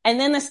it.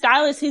 And then the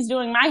stylist who's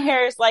doing my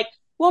hair is like,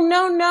 well,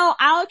 no,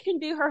 Alec can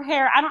do her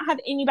hair. I don't have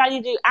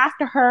anybody to do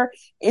after her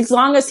as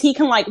long as he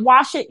can like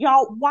wash it.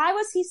 Y'all, why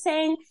was he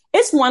saying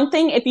it's one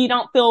thing if you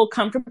don't feel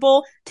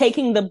comfortable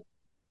taking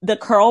the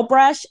curl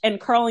brush and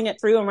curling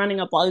it through and running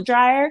a blow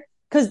dryer?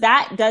 Cause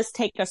that does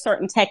take a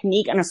certain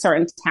technique and a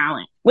certain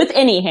talent with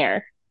any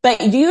hair.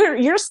 But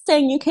you're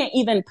saying you can't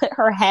even put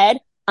her head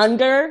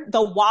under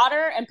the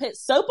water and put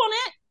soap on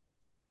it?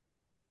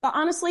 But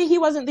honestly, he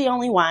wasn't the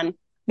only one.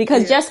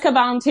 Because Jessica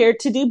volunteered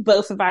to do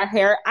both of our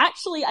hair.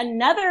 Actually,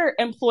 another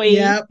employee,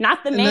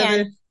 not the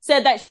man,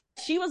 said that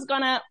she was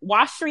going to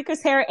wash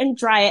Sharika's hair and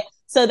dry it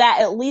so that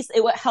at least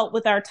it would help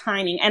with our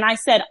timing. And I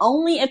said,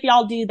 only if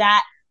y'all do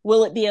that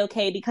will it be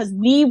okay, because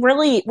we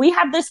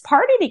have this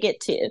party to get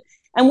to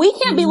and we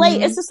can't be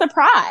late. It's a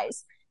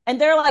surprise.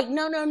 And they're like,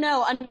 no,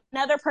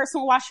 another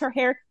person will wash her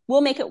hair.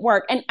 We'll make it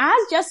work. And as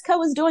Jessica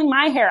was doing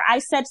my hair, I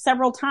said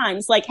several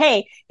times, like,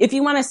 hey, if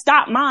you want to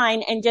stop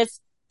mine and just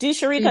do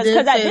Sharika's,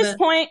 because at this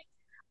point,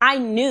 I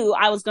knew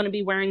I was going to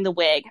be wearing the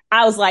wig.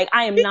 I was like,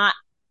 I am not,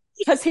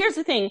 because here's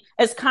the thing,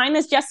 as kind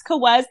as Jessica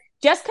was,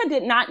 Jessica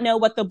did not know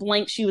what the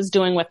blank she was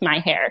doing with my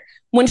hair.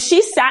 When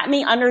she sat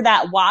me under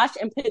that wash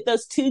and put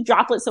those 2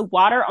 droplets of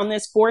water on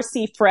this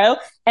 4C fro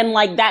and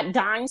like that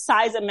dime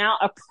size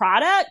amount of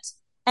product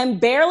and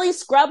barely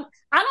scrubbed,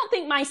 I don't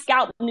think my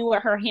scalp knew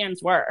where her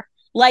hands were.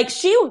 Like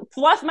she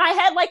fluffed my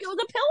head like it was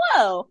a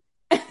pillow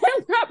and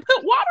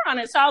put water on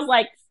it. So I was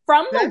like,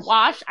 from the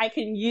wash, I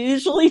can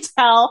usually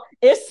tell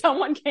if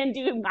someone can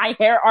do my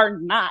hair or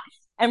not.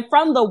 And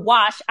from the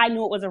wash, I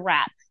knew it was a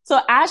wrap. So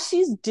as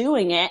she's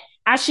doing it,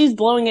 as she's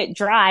blowing it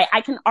dry,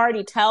 I can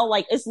already tell,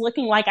 like, it's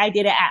looking like I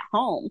did it at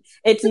home.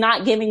 It's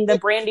not giving the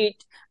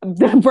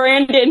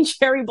Brandon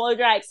cherry blow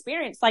dry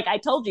experience, like I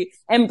told you.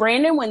 And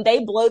Brandon, when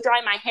they blow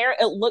dry my hair,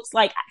 it looks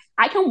like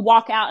I can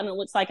walk out and it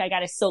looks like I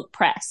got a silk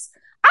press.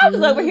 I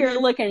was over here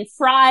looking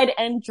fried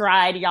and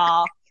dried,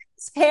 y'all.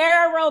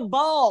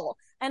 Terrible.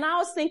 And I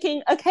was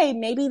thinking, okay,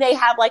 maybe they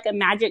have like a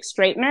magic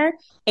straightener.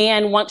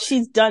 And once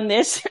she's done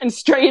this and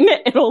straightened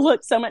it, it'll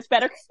look so much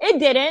better. It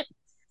didn't.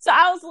 So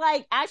I was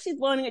like, as she's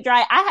blowing it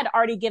dry, I had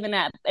already given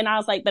up. And I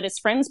was like, but it's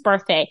friend's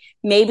birthday.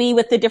 Maybe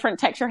with the different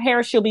texture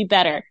hair, she'll be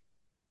better.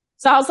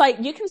 So I was like,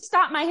 you can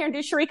stop my hair and do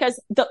Sharika's.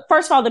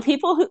 First of all,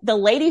 the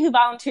lady who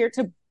volunteered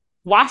to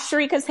wash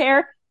Sharika's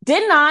hair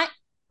did not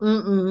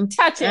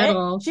touch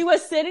it. She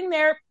was sitting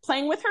there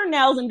playing with her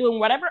nails and doing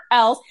whatever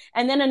else.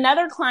 And then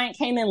another client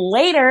came in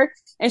later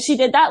and she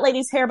did that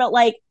lady's hair, but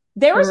like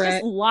there was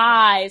just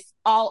lies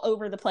all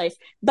over the place.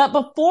 But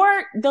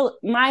before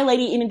my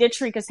lady even did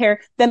Sharika's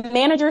hair, the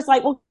manager's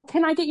like, well,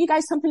 can I get you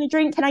guys something to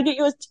drink? Can I get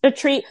you a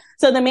treat?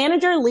 So the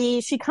manager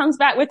leaves. She comes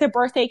back with a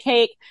birthday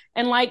cake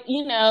and like,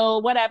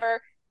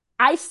 whatever.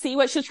 I see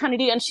what she's trying to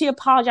do. And she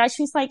apologized.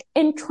 She's like,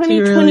 in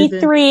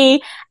 2023,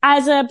 really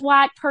as a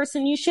Black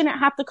person, you shouldn't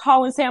have to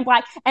call and say I'm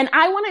Black. And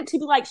I wanted to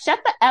be like, shut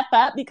the F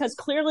up, because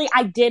clearly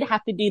I did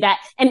have to do that.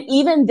 And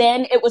even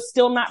then it was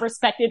still not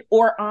respected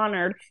or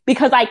honored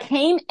because I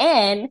came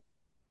in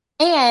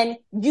and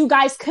you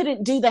guys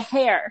couldn't do the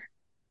hair.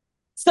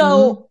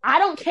 So I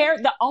don't care.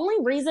 The only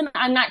reason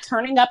I'm not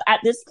turning up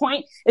at this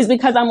point is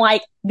because I'm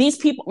like, these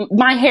people,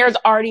 my hair's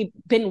already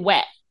been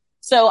wet.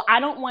 So I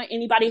don't want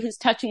anybody who's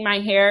touching my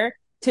hair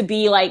to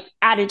be like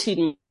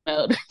attitude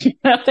mode.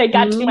 If they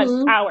got too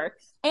much power.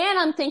 And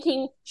I'm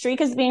thinking,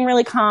 Sharika's being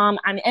really calm.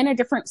 I'm in a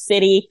different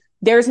city.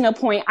 There's no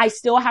point. I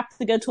still have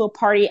to go to a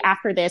party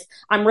after this.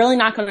 I'm really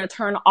not going to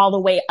turn all the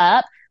way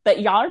up,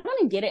 but y'all are going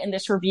to get it in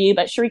this review.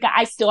 But Sharika,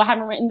 I still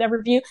haven't written the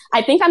review.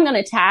 I think I'm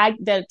going to tag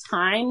the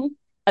time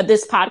of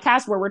this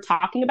podcast where we're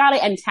talking about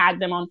it and tag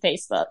them on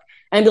Facebook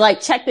and be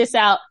like, check this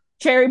out.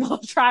 Cherry Blow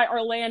Dry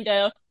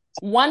Orlando.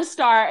 1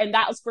 star, and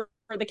that was for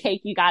the cake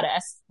you got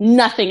us.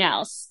 Nothing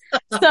else.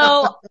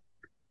 So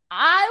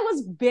I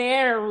was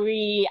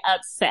very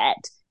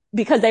upset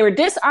because they were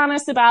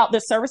dishonest about the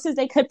services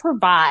they could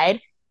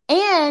provide,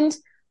 and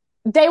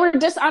they were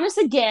dishonest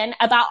again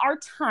about our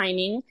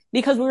timing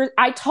because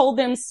I told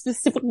them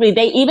specifically,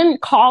 they even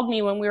called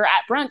me when we were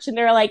at brunch and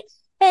they were like,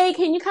 hey,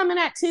 can you come in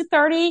at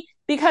 2:30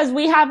 because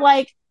we have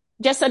like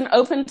just an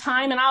open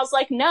time? And I was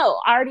like, no,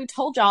 I already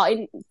told y'all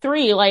in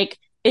 3, like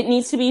it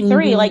needs to be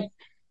 3. Like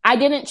I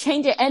didn't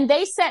change it. And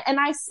they said, and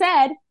I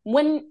said,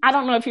 I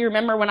don't know if you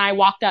remember when I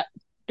walked up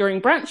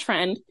during brunch,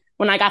 friend,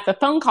 when I got the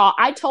phone call,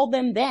 I told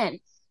them then,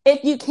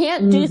 if you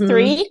can't do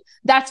 3,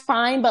 that's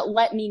fine, but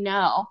let me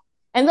know.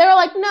 And they were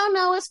like,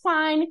 no, it's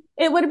fine.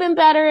 It would have been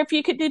better if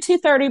you could do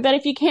 2:30, but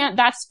if you can't,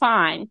 that's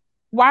fine.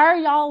 Why are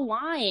y'all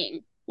lying?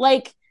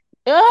 Like,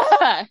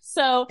 ugh.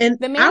 So and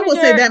the manager, I will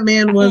say that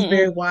man was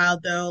very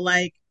wild though.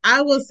 Like,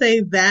 I will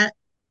say that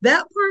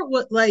part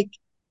was like,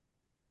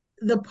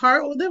 the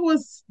part that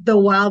was the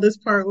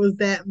wildest part was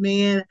that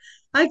man.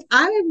 Like,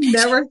 I have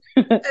never,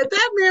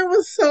 that man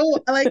was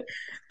so, like,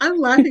 I'm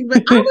laughing,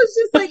 but I was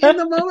just like in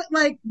the moment,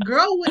 like,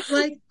 girl,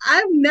 like,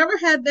 I've never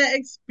had that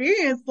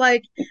experience.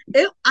 Like,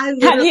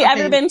 have you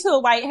ever been to a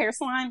white hair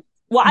salon?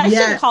 Well, I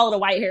shouldn't call it a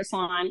white hair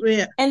salon.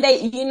 Yeah. And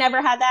you never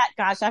had that?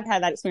 Gosh, I've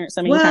had that experience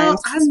so many times.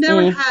 Well, I've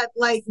never had,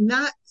 like,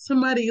 not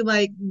somebody,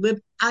 like,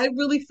 I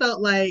really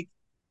felt like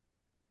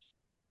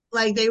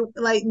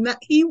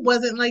he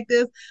wasn't like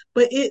this,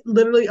 but it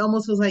literally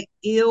almost was like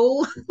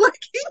ill. Like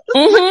he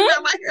was looking Mm-hmm.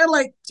 at my hair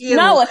like ew.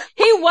 No,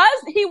 he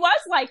was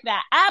like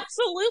that.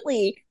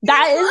 Absolutely.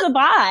 That is the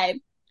vibe.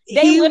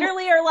 They He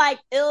literally are like,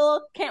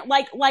 ill, can't,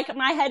 like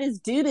my head is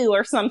doo-doo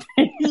or something.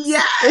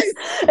 yes.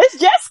 It's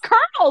just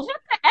curls.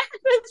 What the heck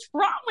is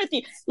wrong with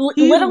you?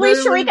 He Literally,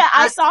 literally- Sharika,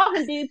 I saw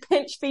him do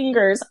pinch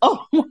fingers on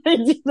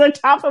the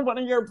top of one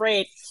of your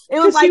braids. It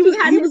was like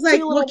he was like,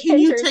 two well, little can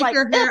you pinchers, take like,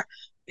 your hair?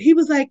 He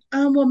was like,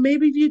 well,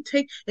 maybe if you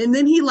take, and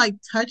then he like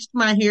touched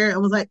my hair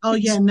and was like, oh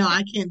yeah, no,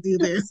 I can't do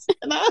this.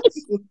 And I was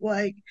just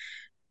like,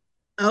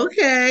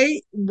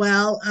 okay,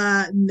 well,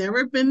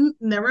 never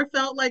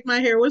felt like my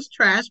hair was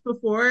trash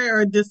before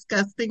or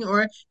disgusting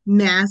or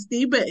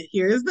nasty, but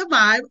here's the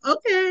vibe.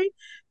 Okay,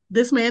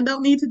 this man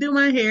don't need to do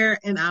my hair,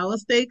 and I will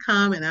stay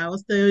calm and I will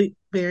stay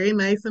very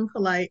nice and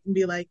polite and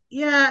be like,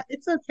 yeah,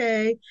 it's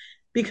okay,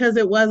 because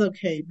it was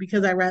okay,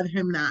 because I'd rather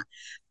him not.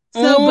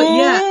 So, but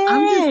yeah,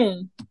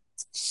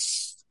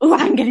 oh,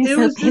 I'm getting it so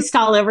was pissed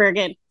all over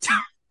again.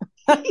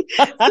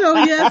 so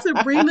yeah,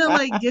 Sabrina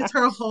like gets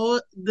her whole.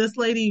 This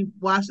lady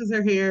washes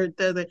her hair,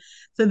 does it.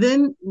 So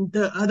then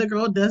the other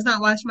girl does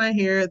not wash my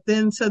hair.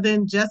 Then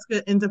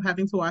Jessica ends up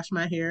having to wash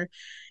my hair,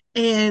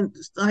 and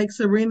like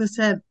Sabrina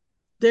said,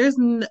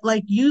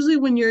 like usually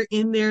when you're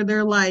in there,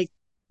 they're like,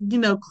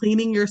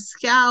 cleaning your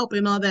scalp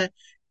and all that.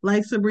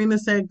 Like Sabrina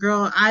said,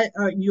 girl,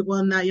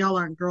 not y'all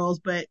aren't girls,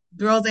 but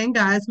girls and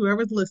guys,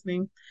 whoever's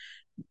listening,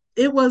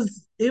 there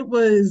was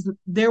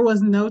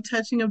no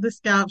touching of the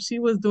scalp. She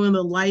was doing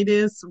the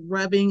lightest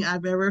rubbing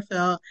I've ever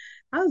felt.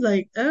 I was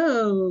like,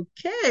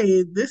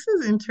 okay, this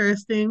is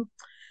interesting.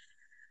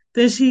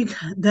 Then she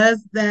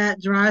does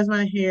that, dries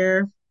my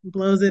hair,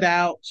 blows it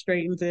out,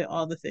 straightens it,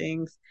 all the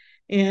things.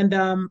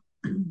 And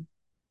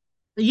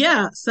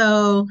yeah,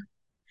 so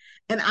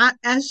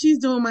as she's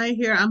doing my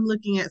hair, I'm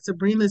looking at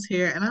Sabrina's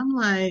hair and I'm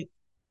like,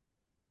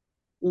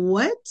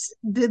 what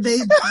what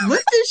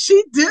did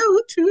she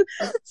do to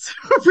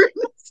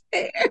Sabrina's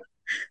hair?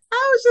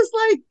 I was just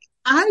like,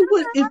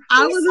 if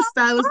I was a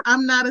stylist,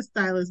 I'm not a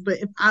stylist, but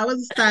if I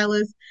was a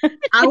stylist,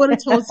 I would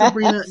have told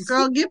Sabrina,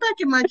 girl, get back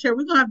in my chair.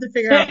 We're going to have to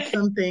figure out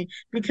something,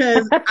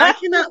 because I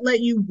cannot let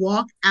you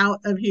walk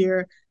out of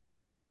here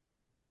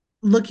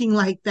looking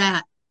like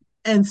that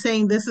and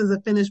saying this is a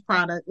finished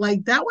product.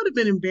 Like, that would have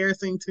been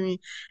embarrassing to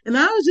me. And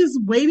I was just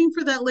waiting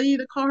for that lady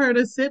to call her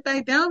to sit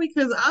back down,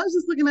 because I was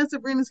just looking at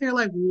Sabrina's hair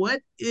like,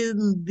 what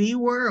in the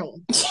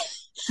world?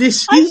 I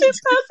should post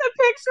a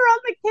picture on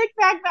the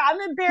kickback, but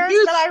I'm embarrassed,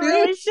 but I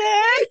really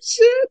should.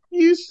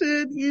 You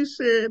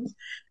should.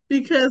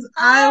 Because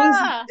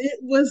it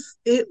was,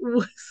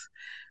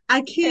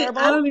 I can't,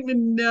 I don't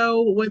even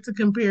know what to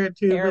compare it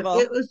to, Terrible.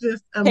 but it was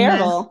just a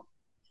Terrible.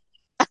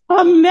 mess.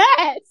 A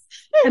mess.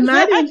 And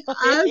I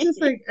was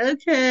just like,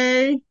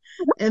 okay.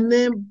 And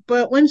then,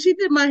 but when she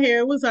did my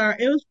hair, it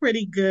was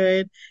pretty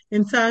good.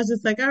 And so I was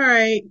just like, all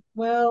right,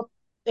 well,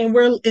 and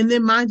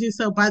then mind you,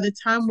 so by the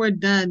time we're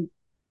done,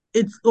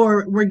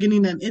 we're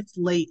getting done, it's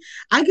late.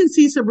 I can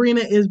see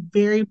Sabrina is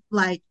very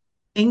like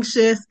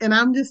anxious, and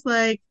I'm just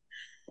like,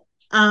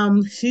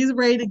 she's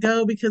ready to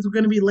go because we're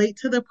going to be late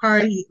to the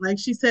party. Like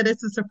she said,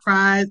 it's a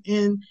surprise.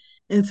 And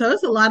so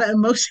it's a lot of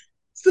emotion.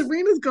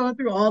 Sabrina's going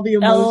through all the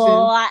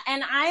emotions.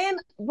 And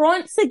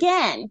once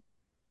again,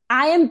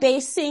 I am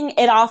basing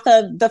it off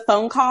of the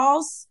phone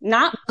calls,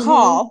 not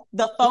call,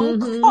 the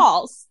phone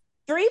calls,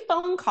 3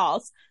 phone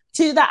calls,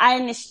 2 that I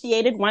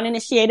initiated, 1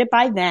 initiated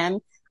by them.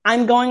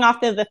 I'm going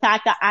off of the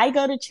fact that I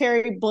go to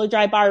Cherry Blow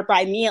Dry Bar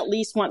by me at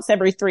least once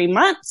every 3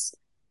 months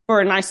for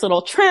a nice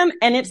little trim.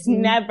 And it's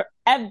never,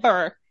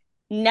 ever,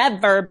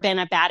 never been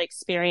a bad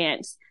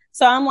experience.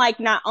 So I'm like,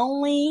 not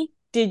only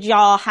did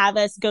y'all have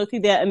us go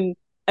through the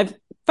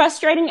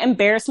frustrating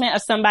embarrassment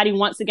of somebody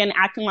once again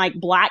acting like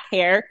black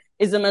hair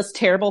is the most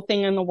terrible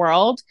thing in the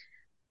world,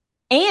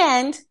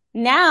 and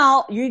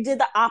now you did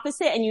the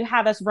opposite and you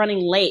have us running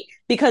late,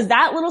 because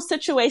that little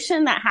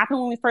situation that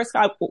happened when we first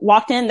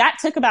walked in, that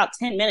took about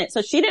 10 minutes.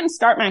 So she didn't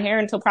start my hair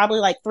until probably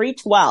like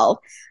 3:12.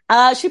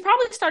 She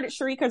probably started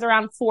Sharika's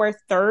around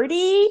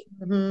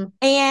 4:30.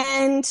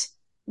 And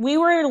we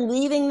were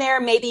leaving there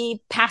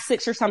maybe past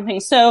 6 or something.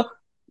 So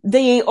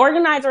the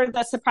organizer of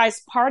the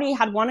surprise party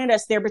had wanted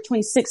us there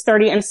between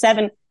 6:30 and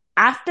 7.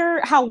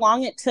 After how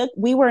long it took,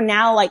 we were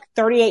now like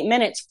 38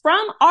 minutes from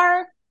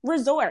our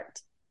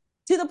resort,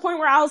 to the point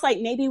where I was like,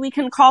 maybe we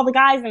can call the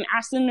guys and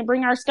ask them to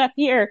bring our stuff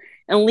here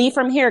and leave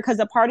from here, because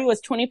the party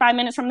was 25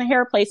 minutes from the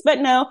hair place. But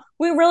no,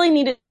 we really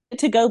needed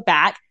to go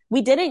back.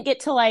 We didn't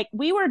get to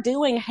we were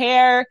doing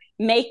hair,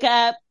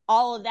 makeup,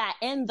 all of that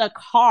in the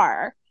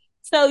car.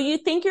 So you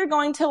think you're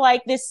going to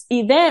this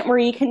event where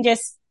you can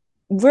just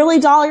really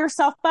doll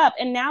yourself up,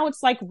 and now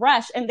it's like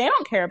rush, and they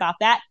don't care about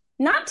that.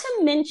 Not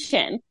to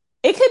mention,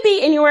 it could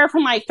be anywhere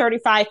from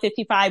 35,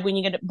 55 when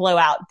you get a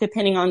blowout,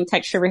 depending on the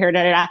texture of your hair,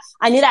 da-da-da.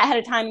 I knew that ahead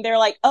of time. They're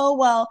like, oh,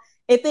 well,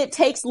 if it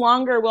takes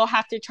longer, we'll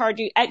have to charge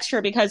you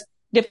extra, because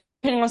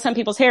depending on some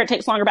people's hair, it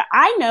takes longer. But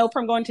I know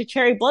from going to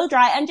Cherry Blow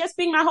Dry and just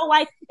being my whole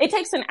life, it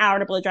takes an hour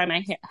to blow dry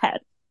my head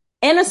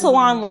in a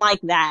salon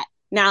like that.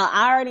 Now,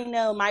 I already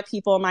know my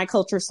people, my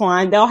culture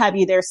salon, they'll have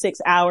you there 6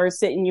 hours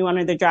sitting you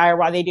under the dryer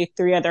while they do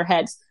 3 other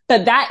heads.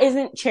 But that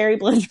isn't Cherry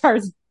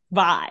Blanchard's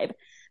vibe.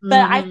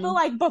 But I feel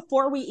like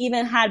before we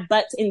even had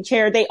butts in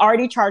chair, they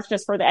already charged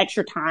us for the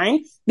extra time,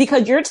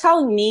 because you're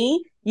telling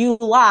me you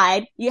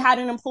lied. You had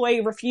an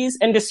employee refuse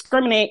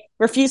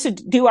to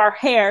do our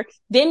hair.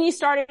 Then you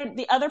started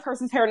the other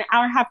person's hair an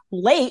hour and a half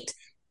late.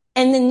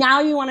 And then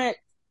now you want to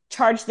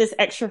charge this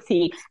extra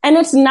fee. And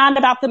it's not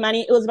about the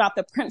money. It was about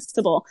the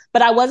principle.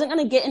 But I wasn't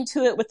going to get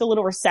into it with the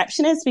little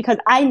receptionist, because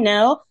I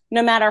know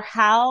no matter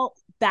how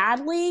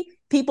badly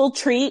people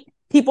treat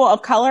people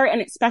of color,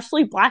 and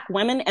especially Black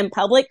women in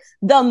public,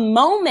 the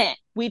moment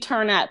we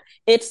turn up,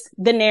 it's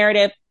the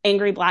narrative,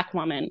 angry Black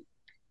woman.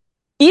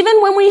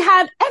 Even when we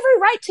have every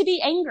right to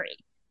be angry.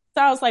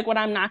 So I was like, what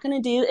I'm not going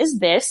to do is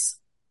this.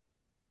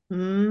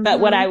 But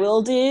what I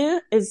will do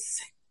is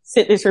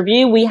sit this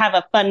review. We have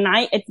a fun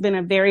night. It's been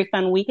a very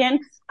fun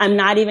weekend. I'm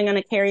not even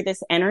going to carry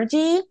this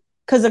energy,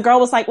 because the girl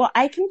was like, well,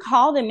 I can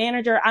call the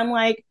manager. I'm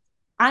like,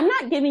 I'm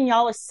not giving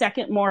y'all a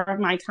second more of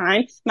my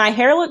time. My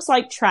hair looks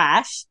like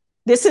trash.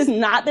 This has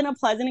not been a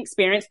pleasant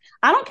experience.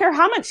 I don't care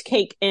how much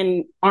cake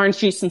and orange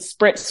juice and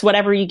spritz,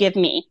 whatever you give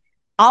me.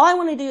 All I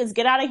want to do is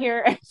get out of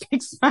here and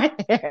fix my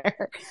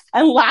hair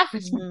and laugh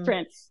at my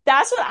friend.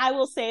 That's what I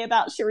will say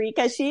about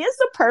Sharika. She is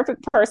the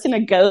perfect person to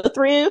go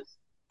through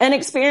an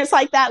experience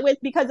like that with,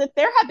 because if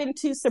there had been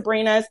 2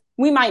 Sabrinas,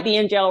 we might be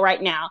in jail right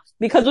now,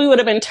 because we would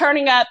have been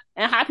turning up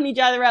and hyping each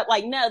other up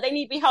like, no, they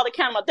need to be held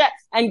accountable, that,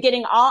 and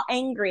getting all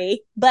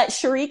angry. But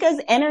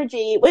Sharika's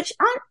energy, which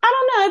I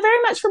don't know, it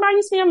very much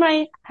reminds me of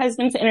my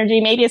husband's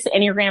energy. Maybe it's the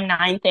Enneagram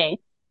 9 thing.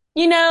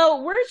 You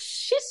know,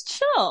 she's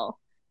chill.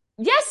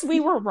 Yes, we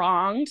were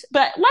wronged,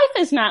 but life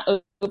is not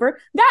over.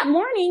 That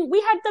morning, we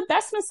had the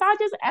best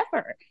massages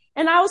ever.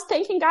 And I was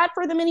thanking God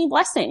for the many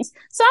blessings.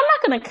 So I'm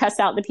not going to cuss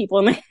out the people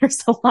in the hair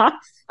salon.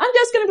 I'm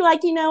just going to be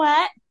like, you know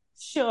what?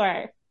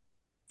 Sure.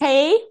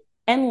 Pay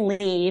and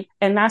leave.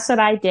 And that's what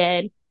I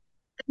did.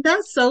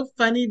 That's so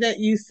funny that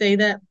you say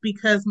that,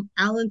 because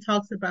Alan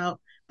talks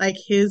about like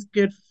his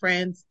good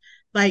friends,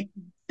 like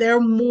they're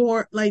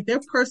more like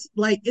their person,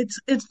 like it's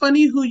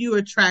funny who you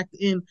attract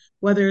in,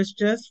 whether it's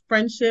just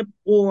friendship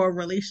or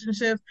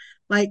relationship.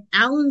 Like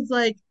Alan's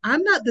like,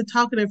 I'm not the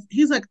talkative.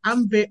 He's like,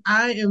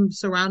 I am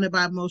surrounded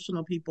by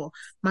emotional people.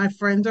 My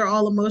friends are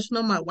all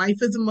emotional. My wife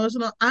is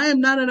emotional. I am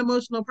not an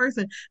emotional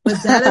person,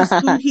 but that is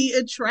who he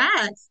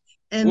attracts.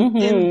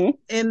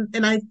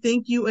 And I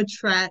think you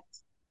attract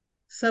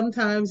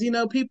sometimes, you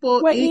know,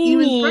 people, what you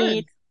even need.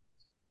 friends.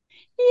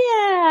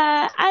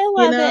 Yeah, I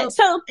love it.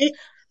 So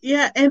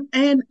yeah,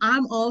 and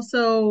I'm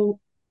also,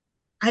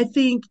 I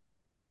think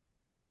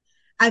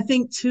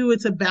too,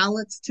 it's a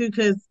balance too,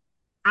 because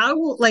I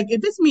will, like,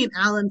 if it's me and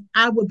Alan,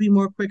 I would be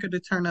more quicker to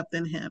turn up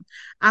than him.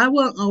 I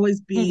won't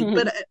always be,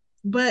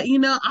 but you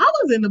know, I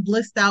was in a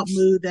blissed out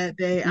mood that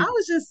day. I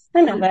was just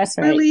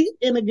really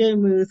in a good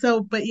mood.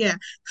 So, but yeah,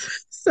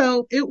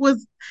 so it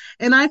was,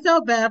 and I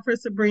felt bad for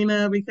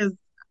Sabrina, because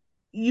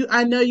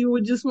I know you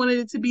would just wanted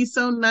it to be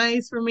so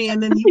nice for me,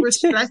 and then you were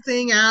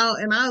stressing out,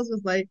 and I was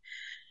just like,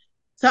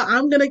 so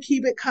I'm going to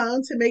keep it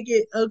calm to make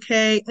it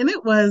okay. And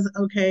it was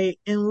okay.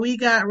 And we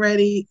got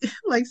ready.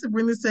 Like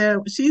Sabrina said,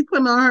 she's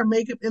putting on her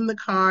makeup in the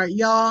car.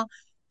 Y'all,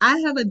 I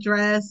have a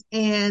dress,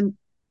 and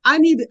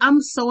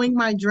I'm sewing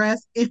my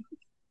dress in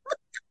the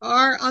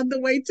car on the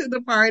way to the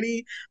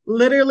party.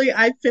 Literally,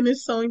 I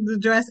finished sewing the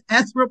dress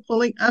as we're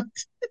pulling up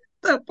to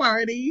the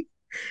party.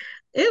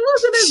 It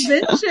was an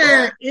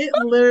adventure. It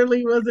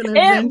literally was an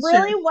adventure. It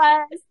really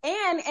was.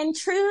 And in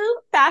true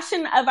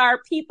fashion of our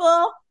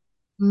people,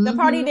 the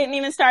party didn't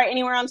even start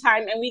anywhere on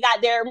time, and we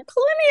got there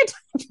plenty of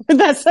time for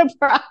the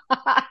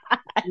surprise.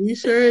 We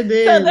sure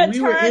did. So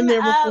we were in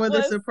there before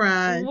the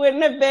surprise.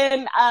 Wouldn't have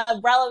been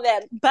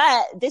relevant,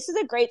 but this is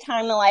a great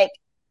time to like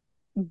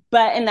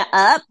button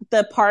up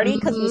the party,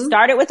 because we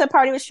started with a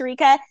party with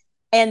Sharika,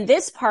 and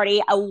this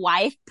party a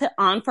wife put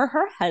on for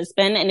her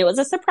husband, and it was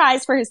a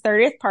surprise for his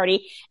 30th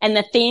party, and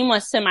the theme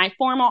was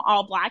semi-formal,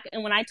 all Black.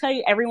 And when I tell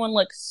you, everyone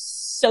looked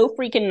so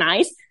freaking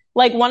nice.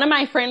 Like, one of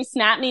my friends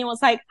snapped me and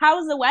was like, how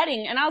was the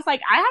wedding? And I was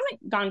like, I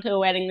haven't gone to a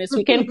wedding this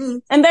weekend.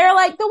 And they're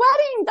like, the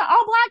wedding, the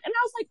all Black. And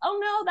I was like, oh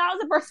no, that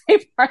was a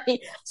birthday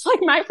party. So like,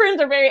 my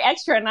friends are very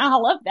extra, and I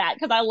love that,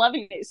 because I love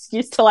an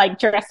excuse to like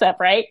dress up,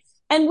 right?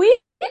 And we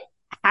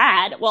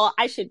had, well,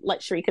 I should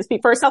let Sharika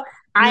speak for herself.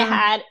 I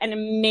had an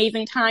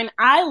amazing time.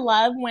 I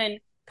love when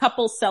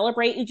couples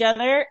celebrate each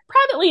other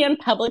privately and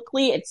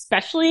publicly,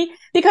 especially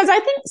because I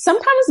think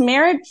sometimes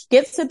marriage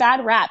gets a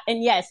bad rap.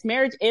 And yes,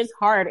 marriage is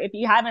hard. If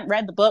you haven't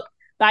read the book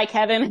by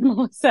Kevin and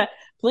Melissa,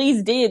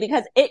 please do,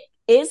 because it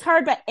is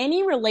hard. But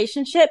any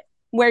relationship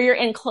where you're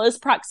in close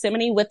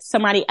proximity with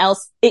somebody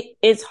else, it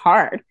is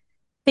hard.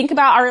 Think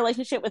about our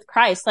relationship with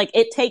Christ. Like,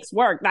 it takes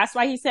work. That's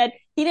why he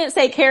didn't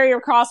say carry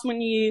your cross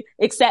when you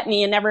accept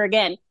me and never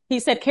again. He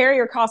said carry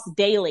your cross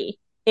daily.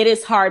 It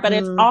is hard, but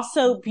it's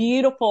also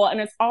beautiful,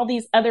 and it's all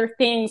these other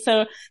things.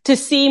 So to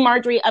see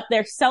Marjorie up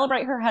there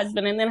celebrate her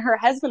husband, and then her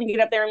husband get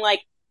up there and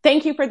like,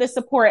 thank you for the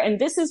support. And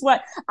this is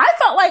what I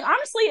felt like,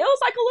 honestly, it was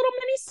like a little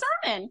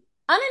mini sermon.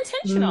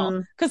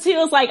 unintentional, because he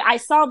was like, I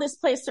saw this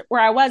place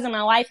where I was in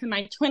my life in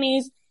my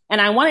 20s and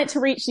I wanted to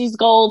reach these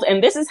goals,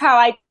 and this is how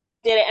I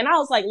did it. And I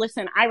was like,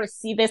 listen, I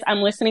receive this. I'm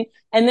listening.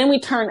 And then we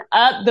turned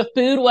up. The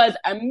food was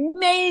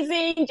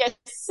amazing. Just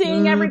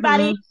seeing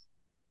everybody.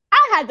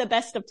 I had the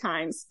best of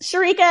times.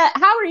 Sharika,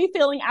 how are you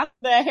feeling after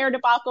the hair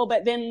debacle?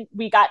 But then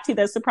we got to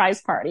the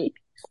surprise party.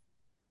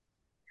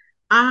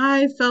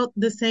 I felt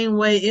the same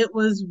way. It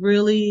was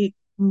really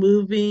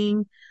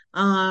moving.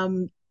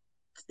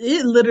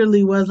 It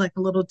literally was like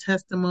a little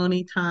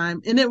testimony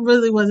time, and it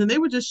really wasn't. They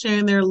were just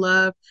sharing their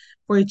love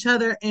for each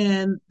other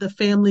and the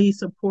family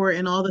support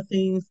and all the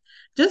things.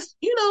 Just,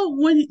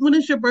 when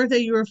it's your birthday,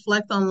 you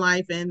reflect on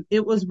life, and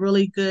it was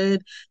really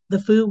good. The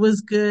food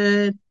was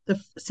good.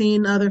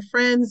 Seeing other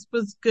friends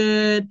was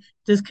good.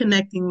 Just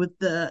connecting with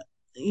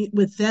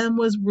them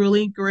was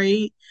really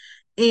great.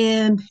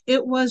 And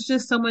it was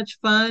just so much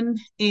fun.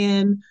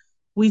 And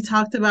we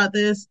talked about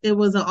this. It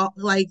was all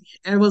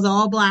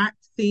black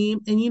theme,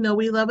 and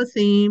we love a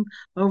theme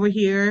over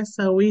here.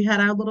 So we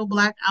had our little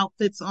black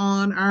outfits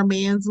on. Our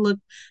mans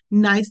looked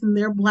nice in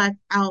their black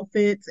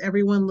outfits.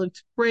 Everyone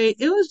looked great.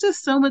 It was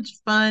just so much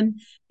fun,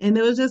 and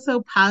it was just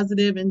so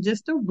positive and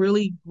just a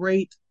really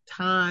great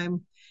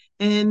time.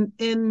 And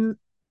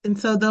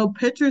so the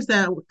pictures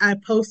that I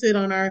posted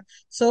on our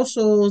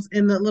socials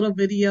in the little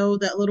video,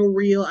 that little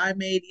reel I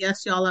made,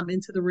 yes, y'all, I'm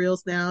into the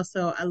reels now.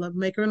 So I love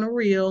making a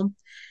reel,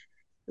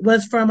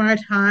 was from our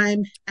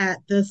time at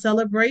the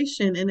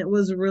celebration. And it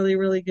was really,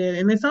 really good.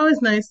 And it's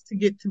always nice to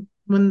get to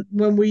when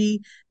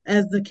we,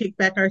 as the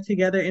kickback, are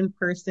together in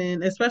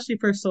person, especially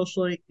for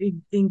social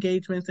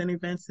engagements and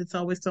events. It's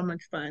always so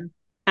much fun.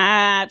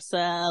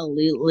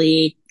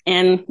 Absolutely.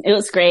 And it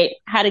was great.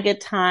 Had a good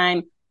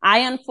time.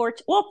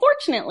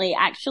 Fortunately,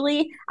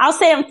 actually, I'll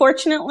say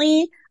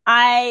unfortunately,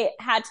 I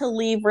had to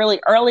leave really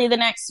early the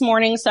next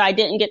morning, so I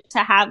didn't get to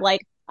have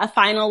like a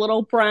final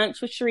little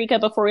brunch with Sharika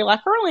before we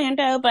left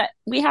Orlando, but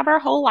we have our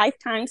whole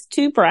lifetimes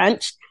to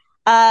brunch.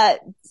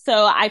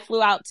 So I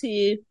flew out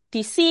to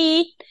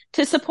DC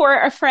to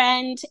support a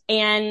friend,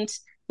 and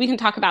we can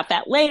talk about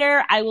that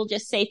later. I will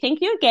just say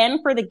thank you again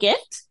for the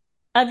gift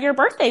of your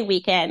birthday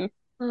weekend.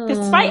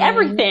 Despite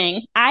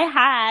everything, I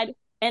had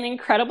an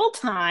incredible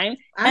time,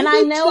 and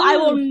I know I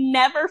will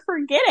never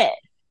forget it.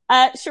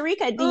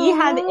 Sharika, do you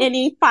have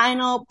any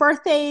final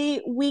birthday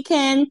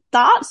weekend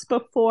thoughts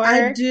before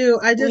I do.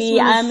 I just we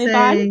move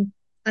on?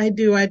 I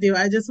do. I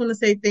just want to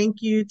say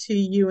thank you to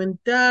you and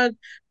Doug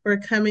for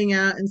coming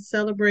out and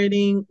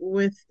celebrating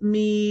with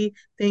me.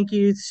 Thank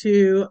you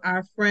to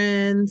our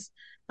friends,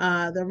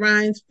 the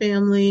Rhines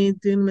family,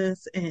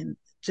 Dumas and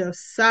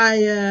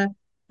Josiah.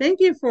 Thank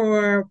you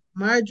for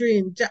Marjorie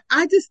and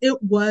it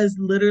was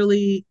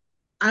literally,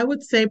 I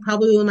would say,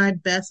 probably my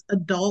best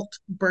adult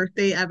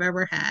birthday I've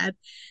ever had.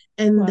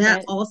 And Love that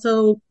it.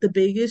 also, the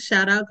biggest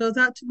shout out goes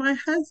out to my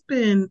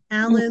husband,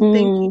 Alan.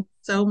 Thank you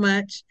so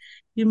much.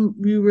 You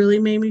really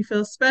made me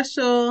feel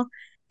special.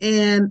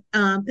 And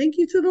thank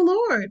you to the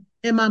Lord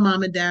and my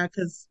mom and dad,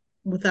 because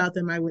without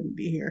them, I wouldn't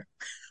be here.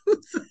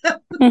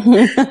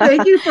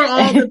 Thank you for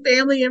all the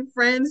family and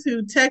friends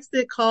who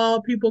texted,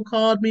 called. People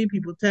called me,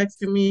 people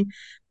texted me,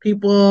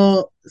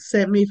 people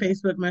sent me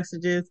Facebook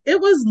messages. It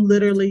was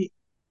literally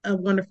a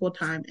wonderful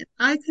time. And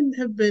I couldn't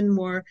have been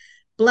more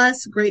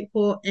blessed,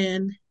 grateful,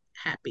 and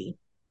happy.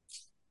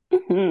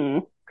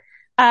 Speaking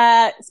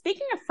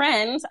of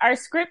friends, our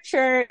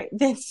scripture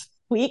this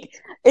week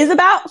is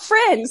about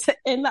friends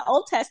in the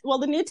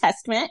the New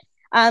Testament.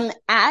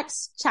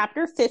 Acts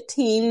chapter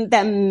 15,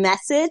 the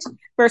Message,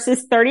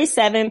 verses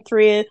 37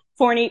 through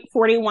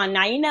 41.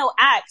 Now,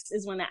 Acts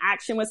is when the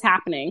action was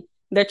happening.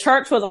 The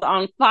church was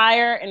on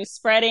fire and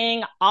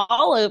spreading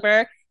all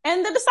over,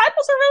 and the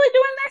disciples are really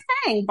doing their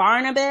thing.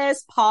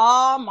 Barnabas,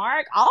 Paul,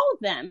 Mark, all of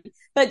them.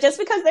 But just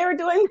because they were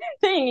doing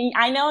their thing,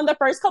 I know in the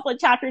first couple of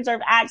chapters of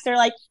Acts, they're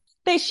like,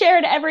 they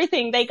shared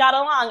everything. They got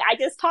along. I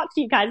just talked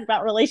to you guys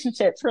about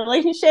relationships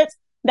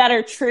that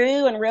are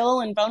true and real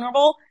and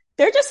vulnerable.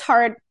 They're just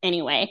hard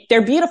anyway.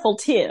 They're beautiful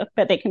too,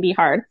 but they can be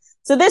hard.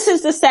 So this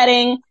is the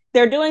setting.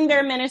 They're doing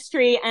their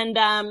ministry, and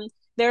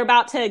they're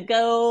about to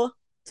go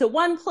to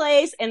one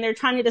place, and they're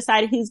trying to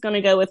decide who's going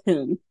to go with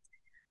whom.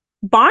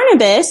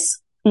 Barnabas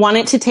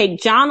wanted to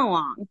take John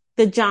along,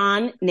 the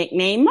John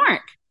nicknamed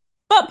Mark.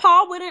 But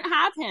Paul wouldn't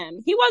have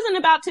him. He wasn't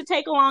about to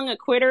take along a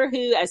quitter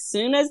who, as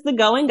soon as the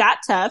going got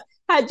tough,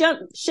 had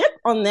jumped ship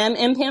on them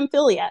in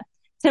Pamphylia.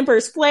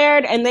 Tempers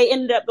flared, and they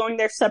ended up going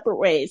their separate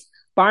ways.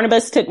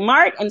 Barnabas took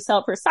Mark and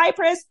sailed for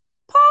Cyprus.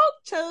 Paul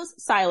chose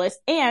Silas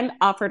and,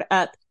 offered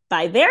up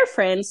by their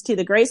friends to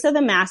the grace of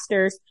the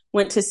masters,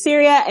 went to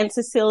Syria and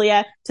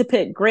Cilicia to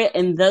put grit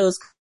in those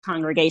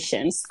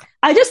congregations.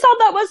 I just thought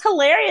that was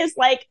hilarious.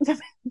 Like, the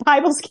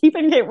Bible's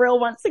keeping it real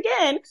once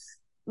again.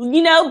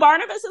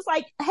 Barnabas is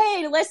like,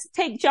 hey, let's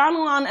take John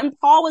along. And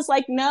Paul was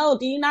like, no,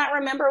 do you not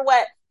remember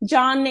what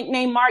John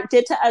nicknamed Mark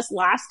did to us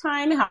last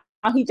time? How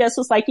he just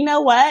was like, you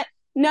know what?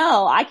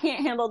 No, I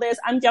can't handle this.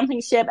 I'm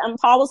jumping ship. And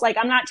Paul was like,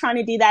 I'm not trying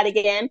to do that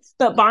again.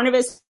 But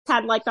Barnabas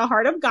had like the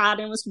heart of God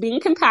and was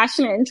being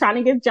compassionate and trying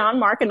to give John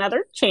Mark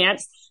another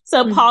chance.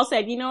 So Paul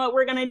said, you know what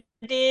we're going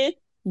to do?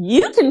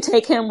 You can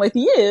take him with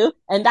you,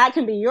 and that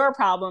can be your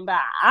problem, but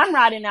I'm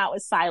riding out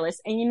with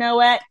Silas. And you know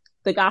what?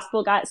 The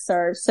gospel got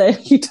served, so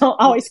you don't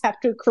always have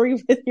to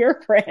agree with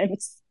your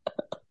friends.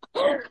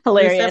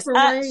 Hilarious.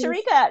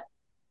 Sharika,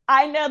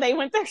 I know they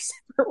went their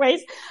separate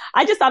ways.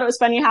 I just thought it was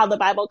funny how the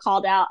Bible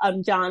called out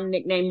John,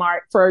 nicknamed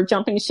Mark, for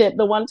jumping ship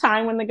the one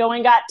time when the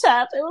going got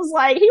tough. It was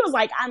like, he was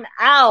like, I'm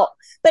out.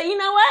 But you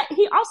know what?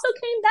 He also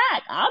came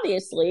back,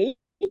 obviously.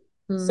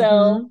 Mm-hmm.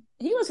 So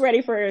he was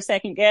ready for a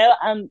second go.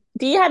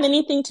 Do you have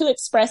anything to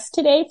express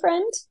today,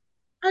 friend?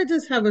 I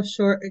just have a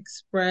short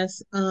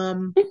express.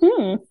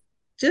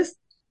 Just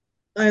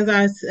as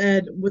I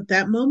said, with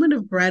that moment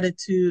of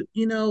gratitude,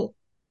 you know,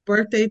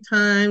 birthday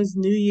times,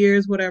 New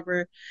Year's,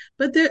 whatever.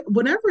 But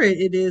whenever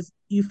it is,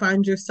 you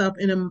find yourself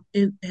in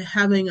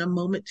having a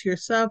moment to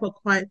yourself, a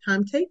quiet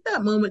time. Take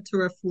that moment to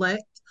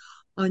reflect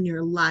on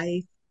your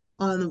life,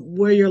 on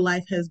where your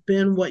life has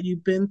been, what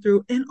you've been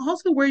through, and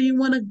also where you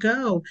want to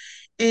go.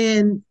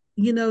 And,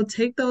 you know,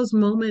 take those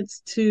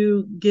moments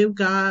to give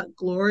God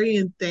glory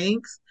and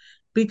thanks.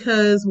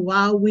 Because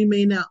while we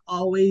may not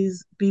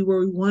always be where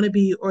we want to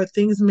be, or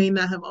things may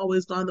not have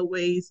always gone the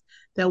ways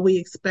that we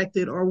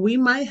expected, or we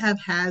might have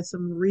had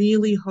some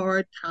really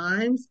hard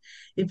times,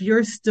 if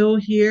you're still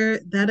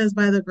here, that is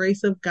by the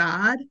grace of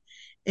God.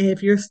 And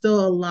if you're still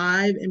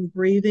alive and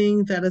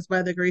breathing, that is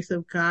by the grace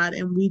of God.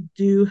 And we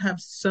do have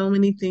so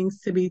many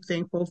things to be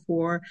thankful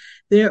for.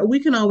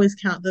 We can always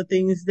count the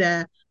things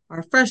that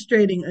are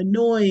frustrating,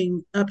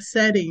 annoying,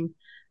 upsetting,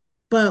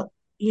 but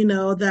you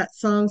know, that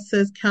song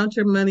says, count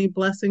your many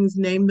blessings,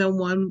 name them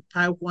one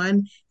by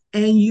one,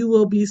 and you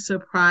will be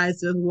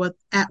surprised at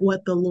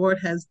what the Lord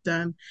has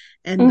done.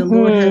 And the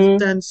Lord has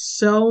done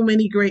so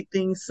many great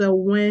things. So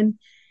when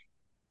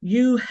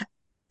you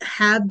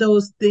have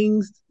those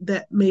things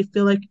that may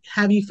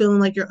have you feeling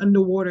like you're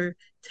underwater,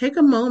 take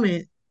a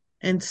moment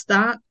and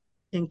stop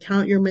and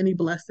count your many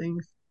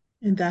blessings.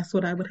 And that's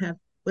what I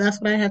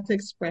have to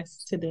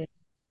express today.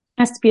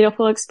 That's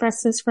beautiful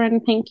expresses,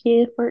 friend. Thank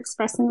you for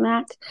expressing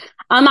that.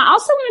 I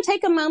also want to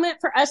take a moment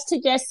for us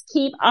to just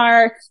keep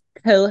our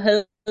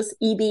co-host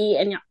EB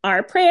in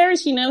our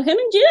prayers. You know, him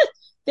and Judith,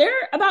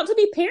 they're about to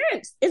be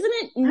parents. Isn't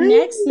it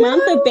next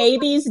month the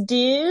baby's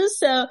due?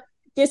 So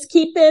just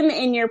keep them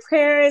in your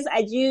prayers.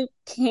 As you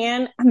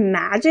can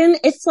imagine,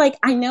 it's like,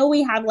 I know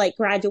we have like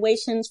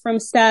graduations from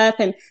stuff,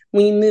 and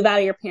when you move out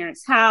of your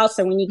parents' house,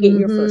 or when you get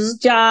your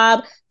first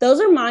job, those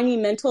are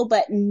monumental,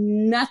 but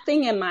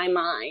nothing in my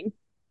mind.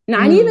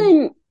 Not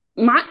even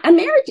a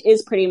marriage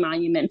is pretty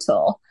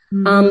monumental.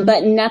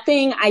 But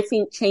nothing I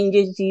think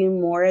changes you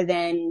more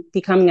than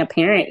becoming a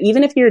parent.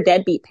 Even if you're a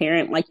deadbeat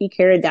parent, like you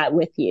carried that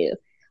with you.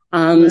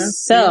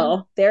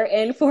 So they're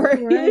in for a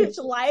huge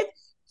life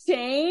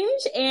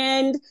change,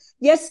 and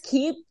yes,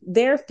 keep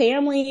their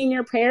family in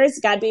your prayers.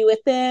 God be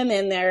with them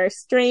and their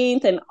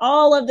strength and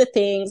all of the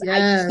things.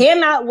 Yes. I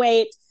cannot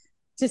wait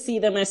to see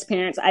them as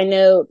parents. I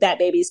know that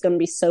baby's going to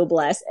be so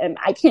blessed, and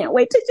I can't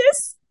wait to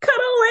just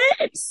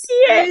cuddle it, see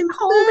it,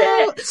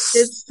 hold it.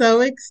 It's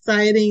so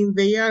exciting.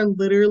 They are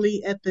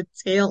literally at the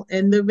tail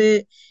end of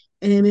it,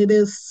 and it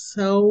is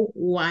so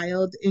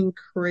wild and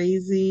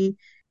crazy.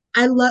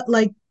 I love,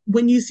 like,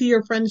 when you see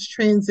your friends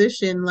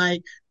transition,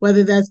 like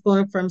whether that's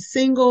going from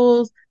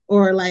singles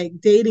or like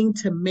dating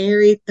to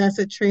married, that's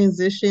a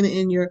transition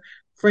in your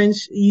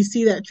friends. You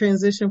see that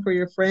transition for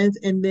your friends.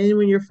 And then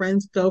when your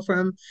friends go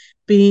from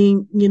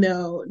being, you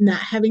know, not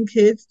having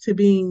kids to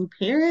being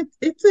parents,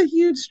 it's a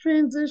huge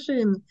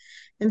transition.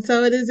 And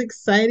so it is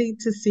exciting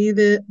to see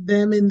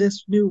them in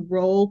this new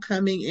role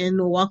coming in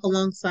and walk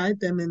alongside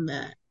them in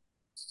that.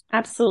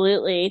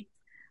 Absolutely.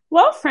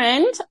 Well,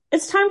 friend,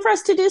 it's time for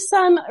us to do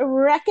some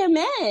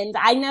recommend.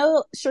 I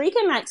know Sharika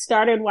and I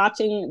started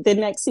watching the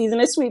next season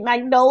of Sweet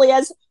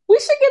Magnolias. We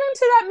should get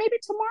into that maybe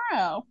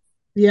tomorrow.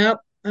 Yep.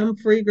 I'm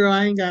free, girl.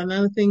 I ain't got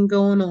another thing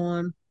going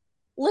on.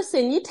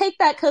 Listen, you take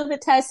that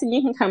COVID test and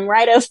you can come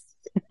right over.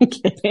 I'm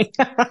kidding.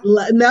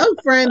 No,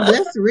 friend,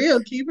 that's real.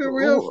 Keep it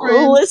real,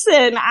 friend.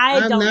 Listen,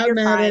 I'm not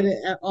mad fine. at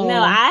it at all.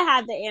 No, I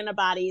have the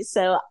antibodies,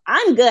 so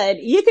I'm good.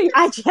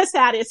 I just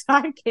had it, so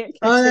I can't catch it.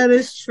 That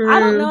is true. I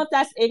don't know if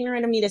that's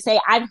ignorant of me to say.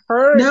 I've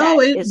heard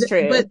it's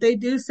true. But they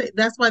do say,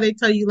 that's why they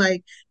tell you,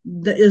 like,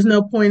 there's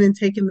no point in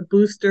taking the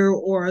booster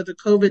or the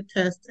COVID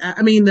test.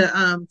 I mean,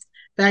 the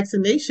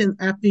vaccination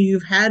after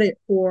you've had it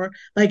for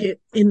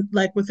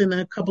within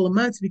a couple of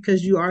months,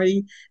 because you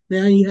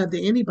have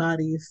the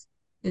antibodies.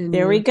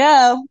 There we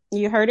go.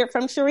 You heard it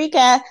from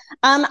Sharika.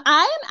 I'm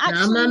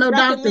not no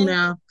doctor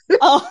now.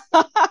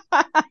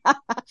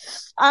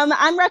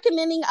 I'm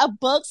recommending a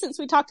book, since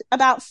we talked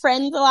about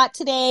friends a lot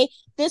today.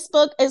 This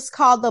book is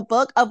called The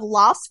Book of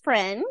Lost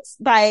Friends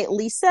by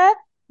Lisa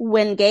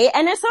Wingate,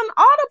 and it's on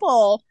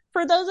Audible.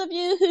 For those of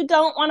you who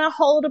don't want to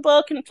hold a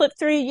book and flip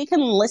through, you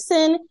can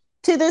listen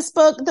to this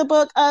book, The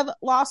Book of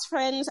Lost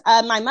Friends.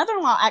 My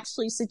mother-in-law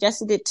actually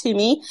suggested it to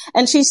me,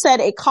 and she said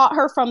it caught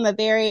her from the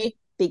very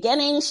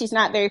beginning. She's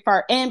not very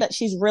far in, but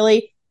she's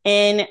really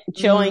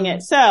enjoying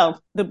it. So,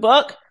 The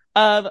Book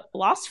of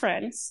Lost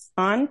Friends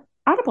on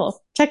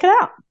Audible. Check it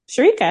out.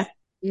 Sharika.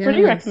 What do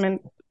you Yes. recommend?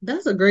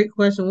 That's a great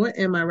question. What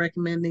am I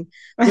recommending?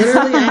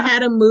 Literally, I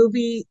had a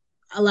movie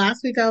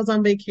last week. I was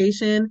on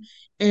vacation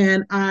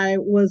and I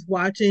was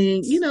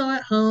watching,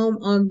 at home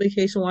on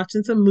vacation,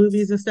 watching some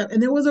movies and stuff.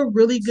 And there was a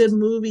really good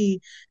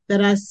movie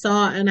that I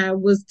saw, and I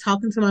was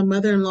talking to my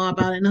mother-in-law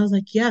about it. And I was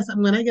like, yes,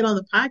 when I get on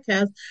the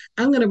podcast,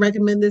 I'm going to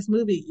recommend this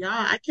movie. Y'all,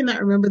 I cannot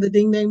remember the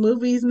ding dang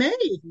movie's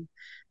name.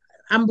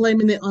 I'm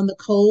blaming it on the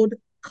cold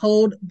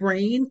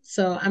brain.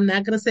 So I'm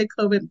not going to say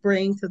COVID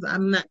brain because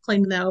I'm not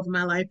claiming that over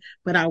my life,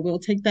 but I will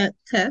take that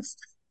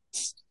test.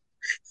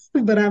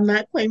 But I'm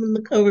not claiming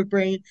the COVID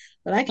brain.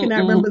 But I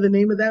cannot Mm-mm. remember the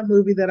name of that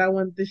movie that I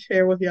wanted to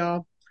share with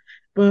y'all.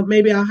 But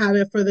maybe I'll have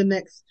it for the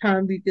next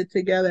time we get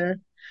together.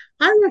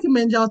 I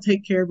recommend y'all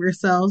take care of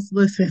yourselves.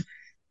 Listen,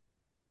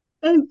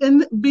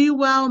 and be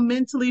well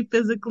mentally,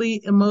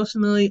 physically,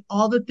 emotionally,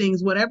 all the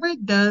things, whatever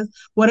it does,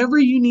 whatever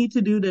you need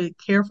to do to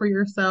care for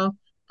yourself,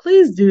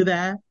 please do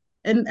that.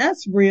 And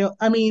that's real.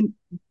 I mean,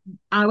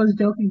 I was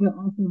joking, but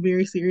also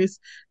very serious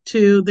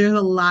too. There's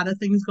a lot of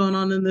things going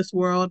on in this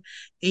world,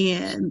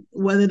 and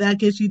whether that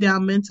gets you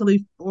down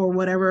mentally or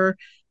whatever,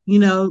 you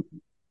know,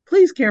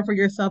 please care for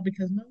yourself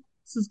because no one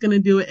else is going to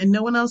do it and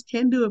no one else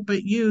can do it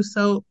but you.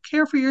 So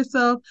care for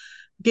yourself,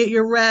 get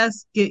your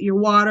rest, get your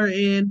water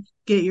in,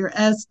 get your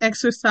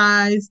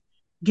exercise,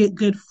 get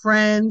good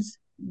friends,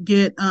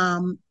 get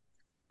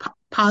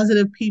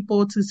positive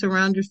people to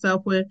surround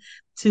yourself with,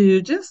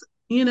 to just,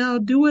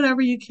 do whatever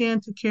you can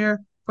to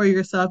care for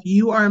yourself.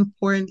 You are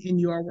important and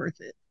you are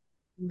worth it.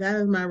 That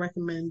is my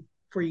recommend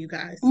for you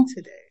guys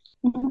today.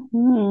 Mm-hmm.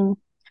 Well,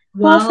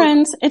 Well,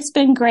 friends, it's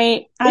been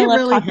great. I it love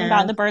really talking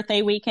about has. the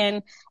birthday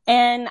weekend.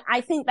 And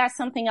I think that's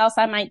something else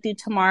I might do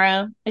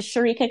tomorrow. If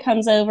Sharika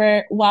comes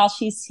over while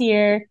she's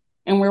here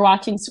and we're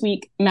watching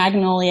Sweet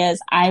Magnolias,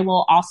 I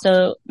will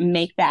also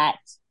make that,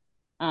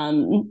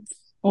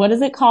 what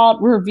is it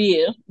called?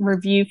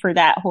 Review for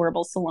that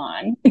horrible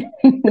salon.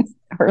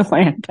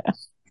 Orlando.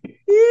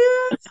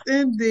 Yes,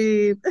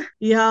 indeed.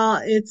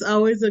 Y'all, it's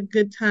always a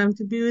good time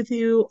to be with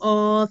you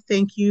all.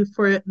 Thank you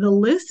for the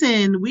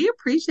listen. We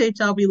appreciate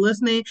y'all be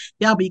listening.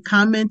 Y'all be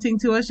commenting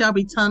to us. Y'all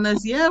be telling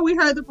us, yeah, we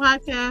heard the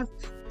podcast.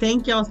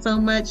 Thank y'all so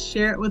much.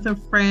 Share it with a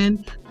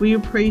friend. We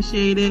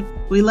appreciate it.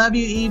 We love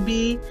you,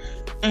 EB.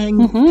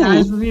 And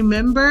guys,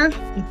 remember,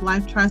 if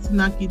life tries to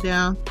knock you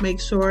down, make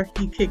sure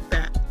you kick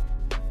back.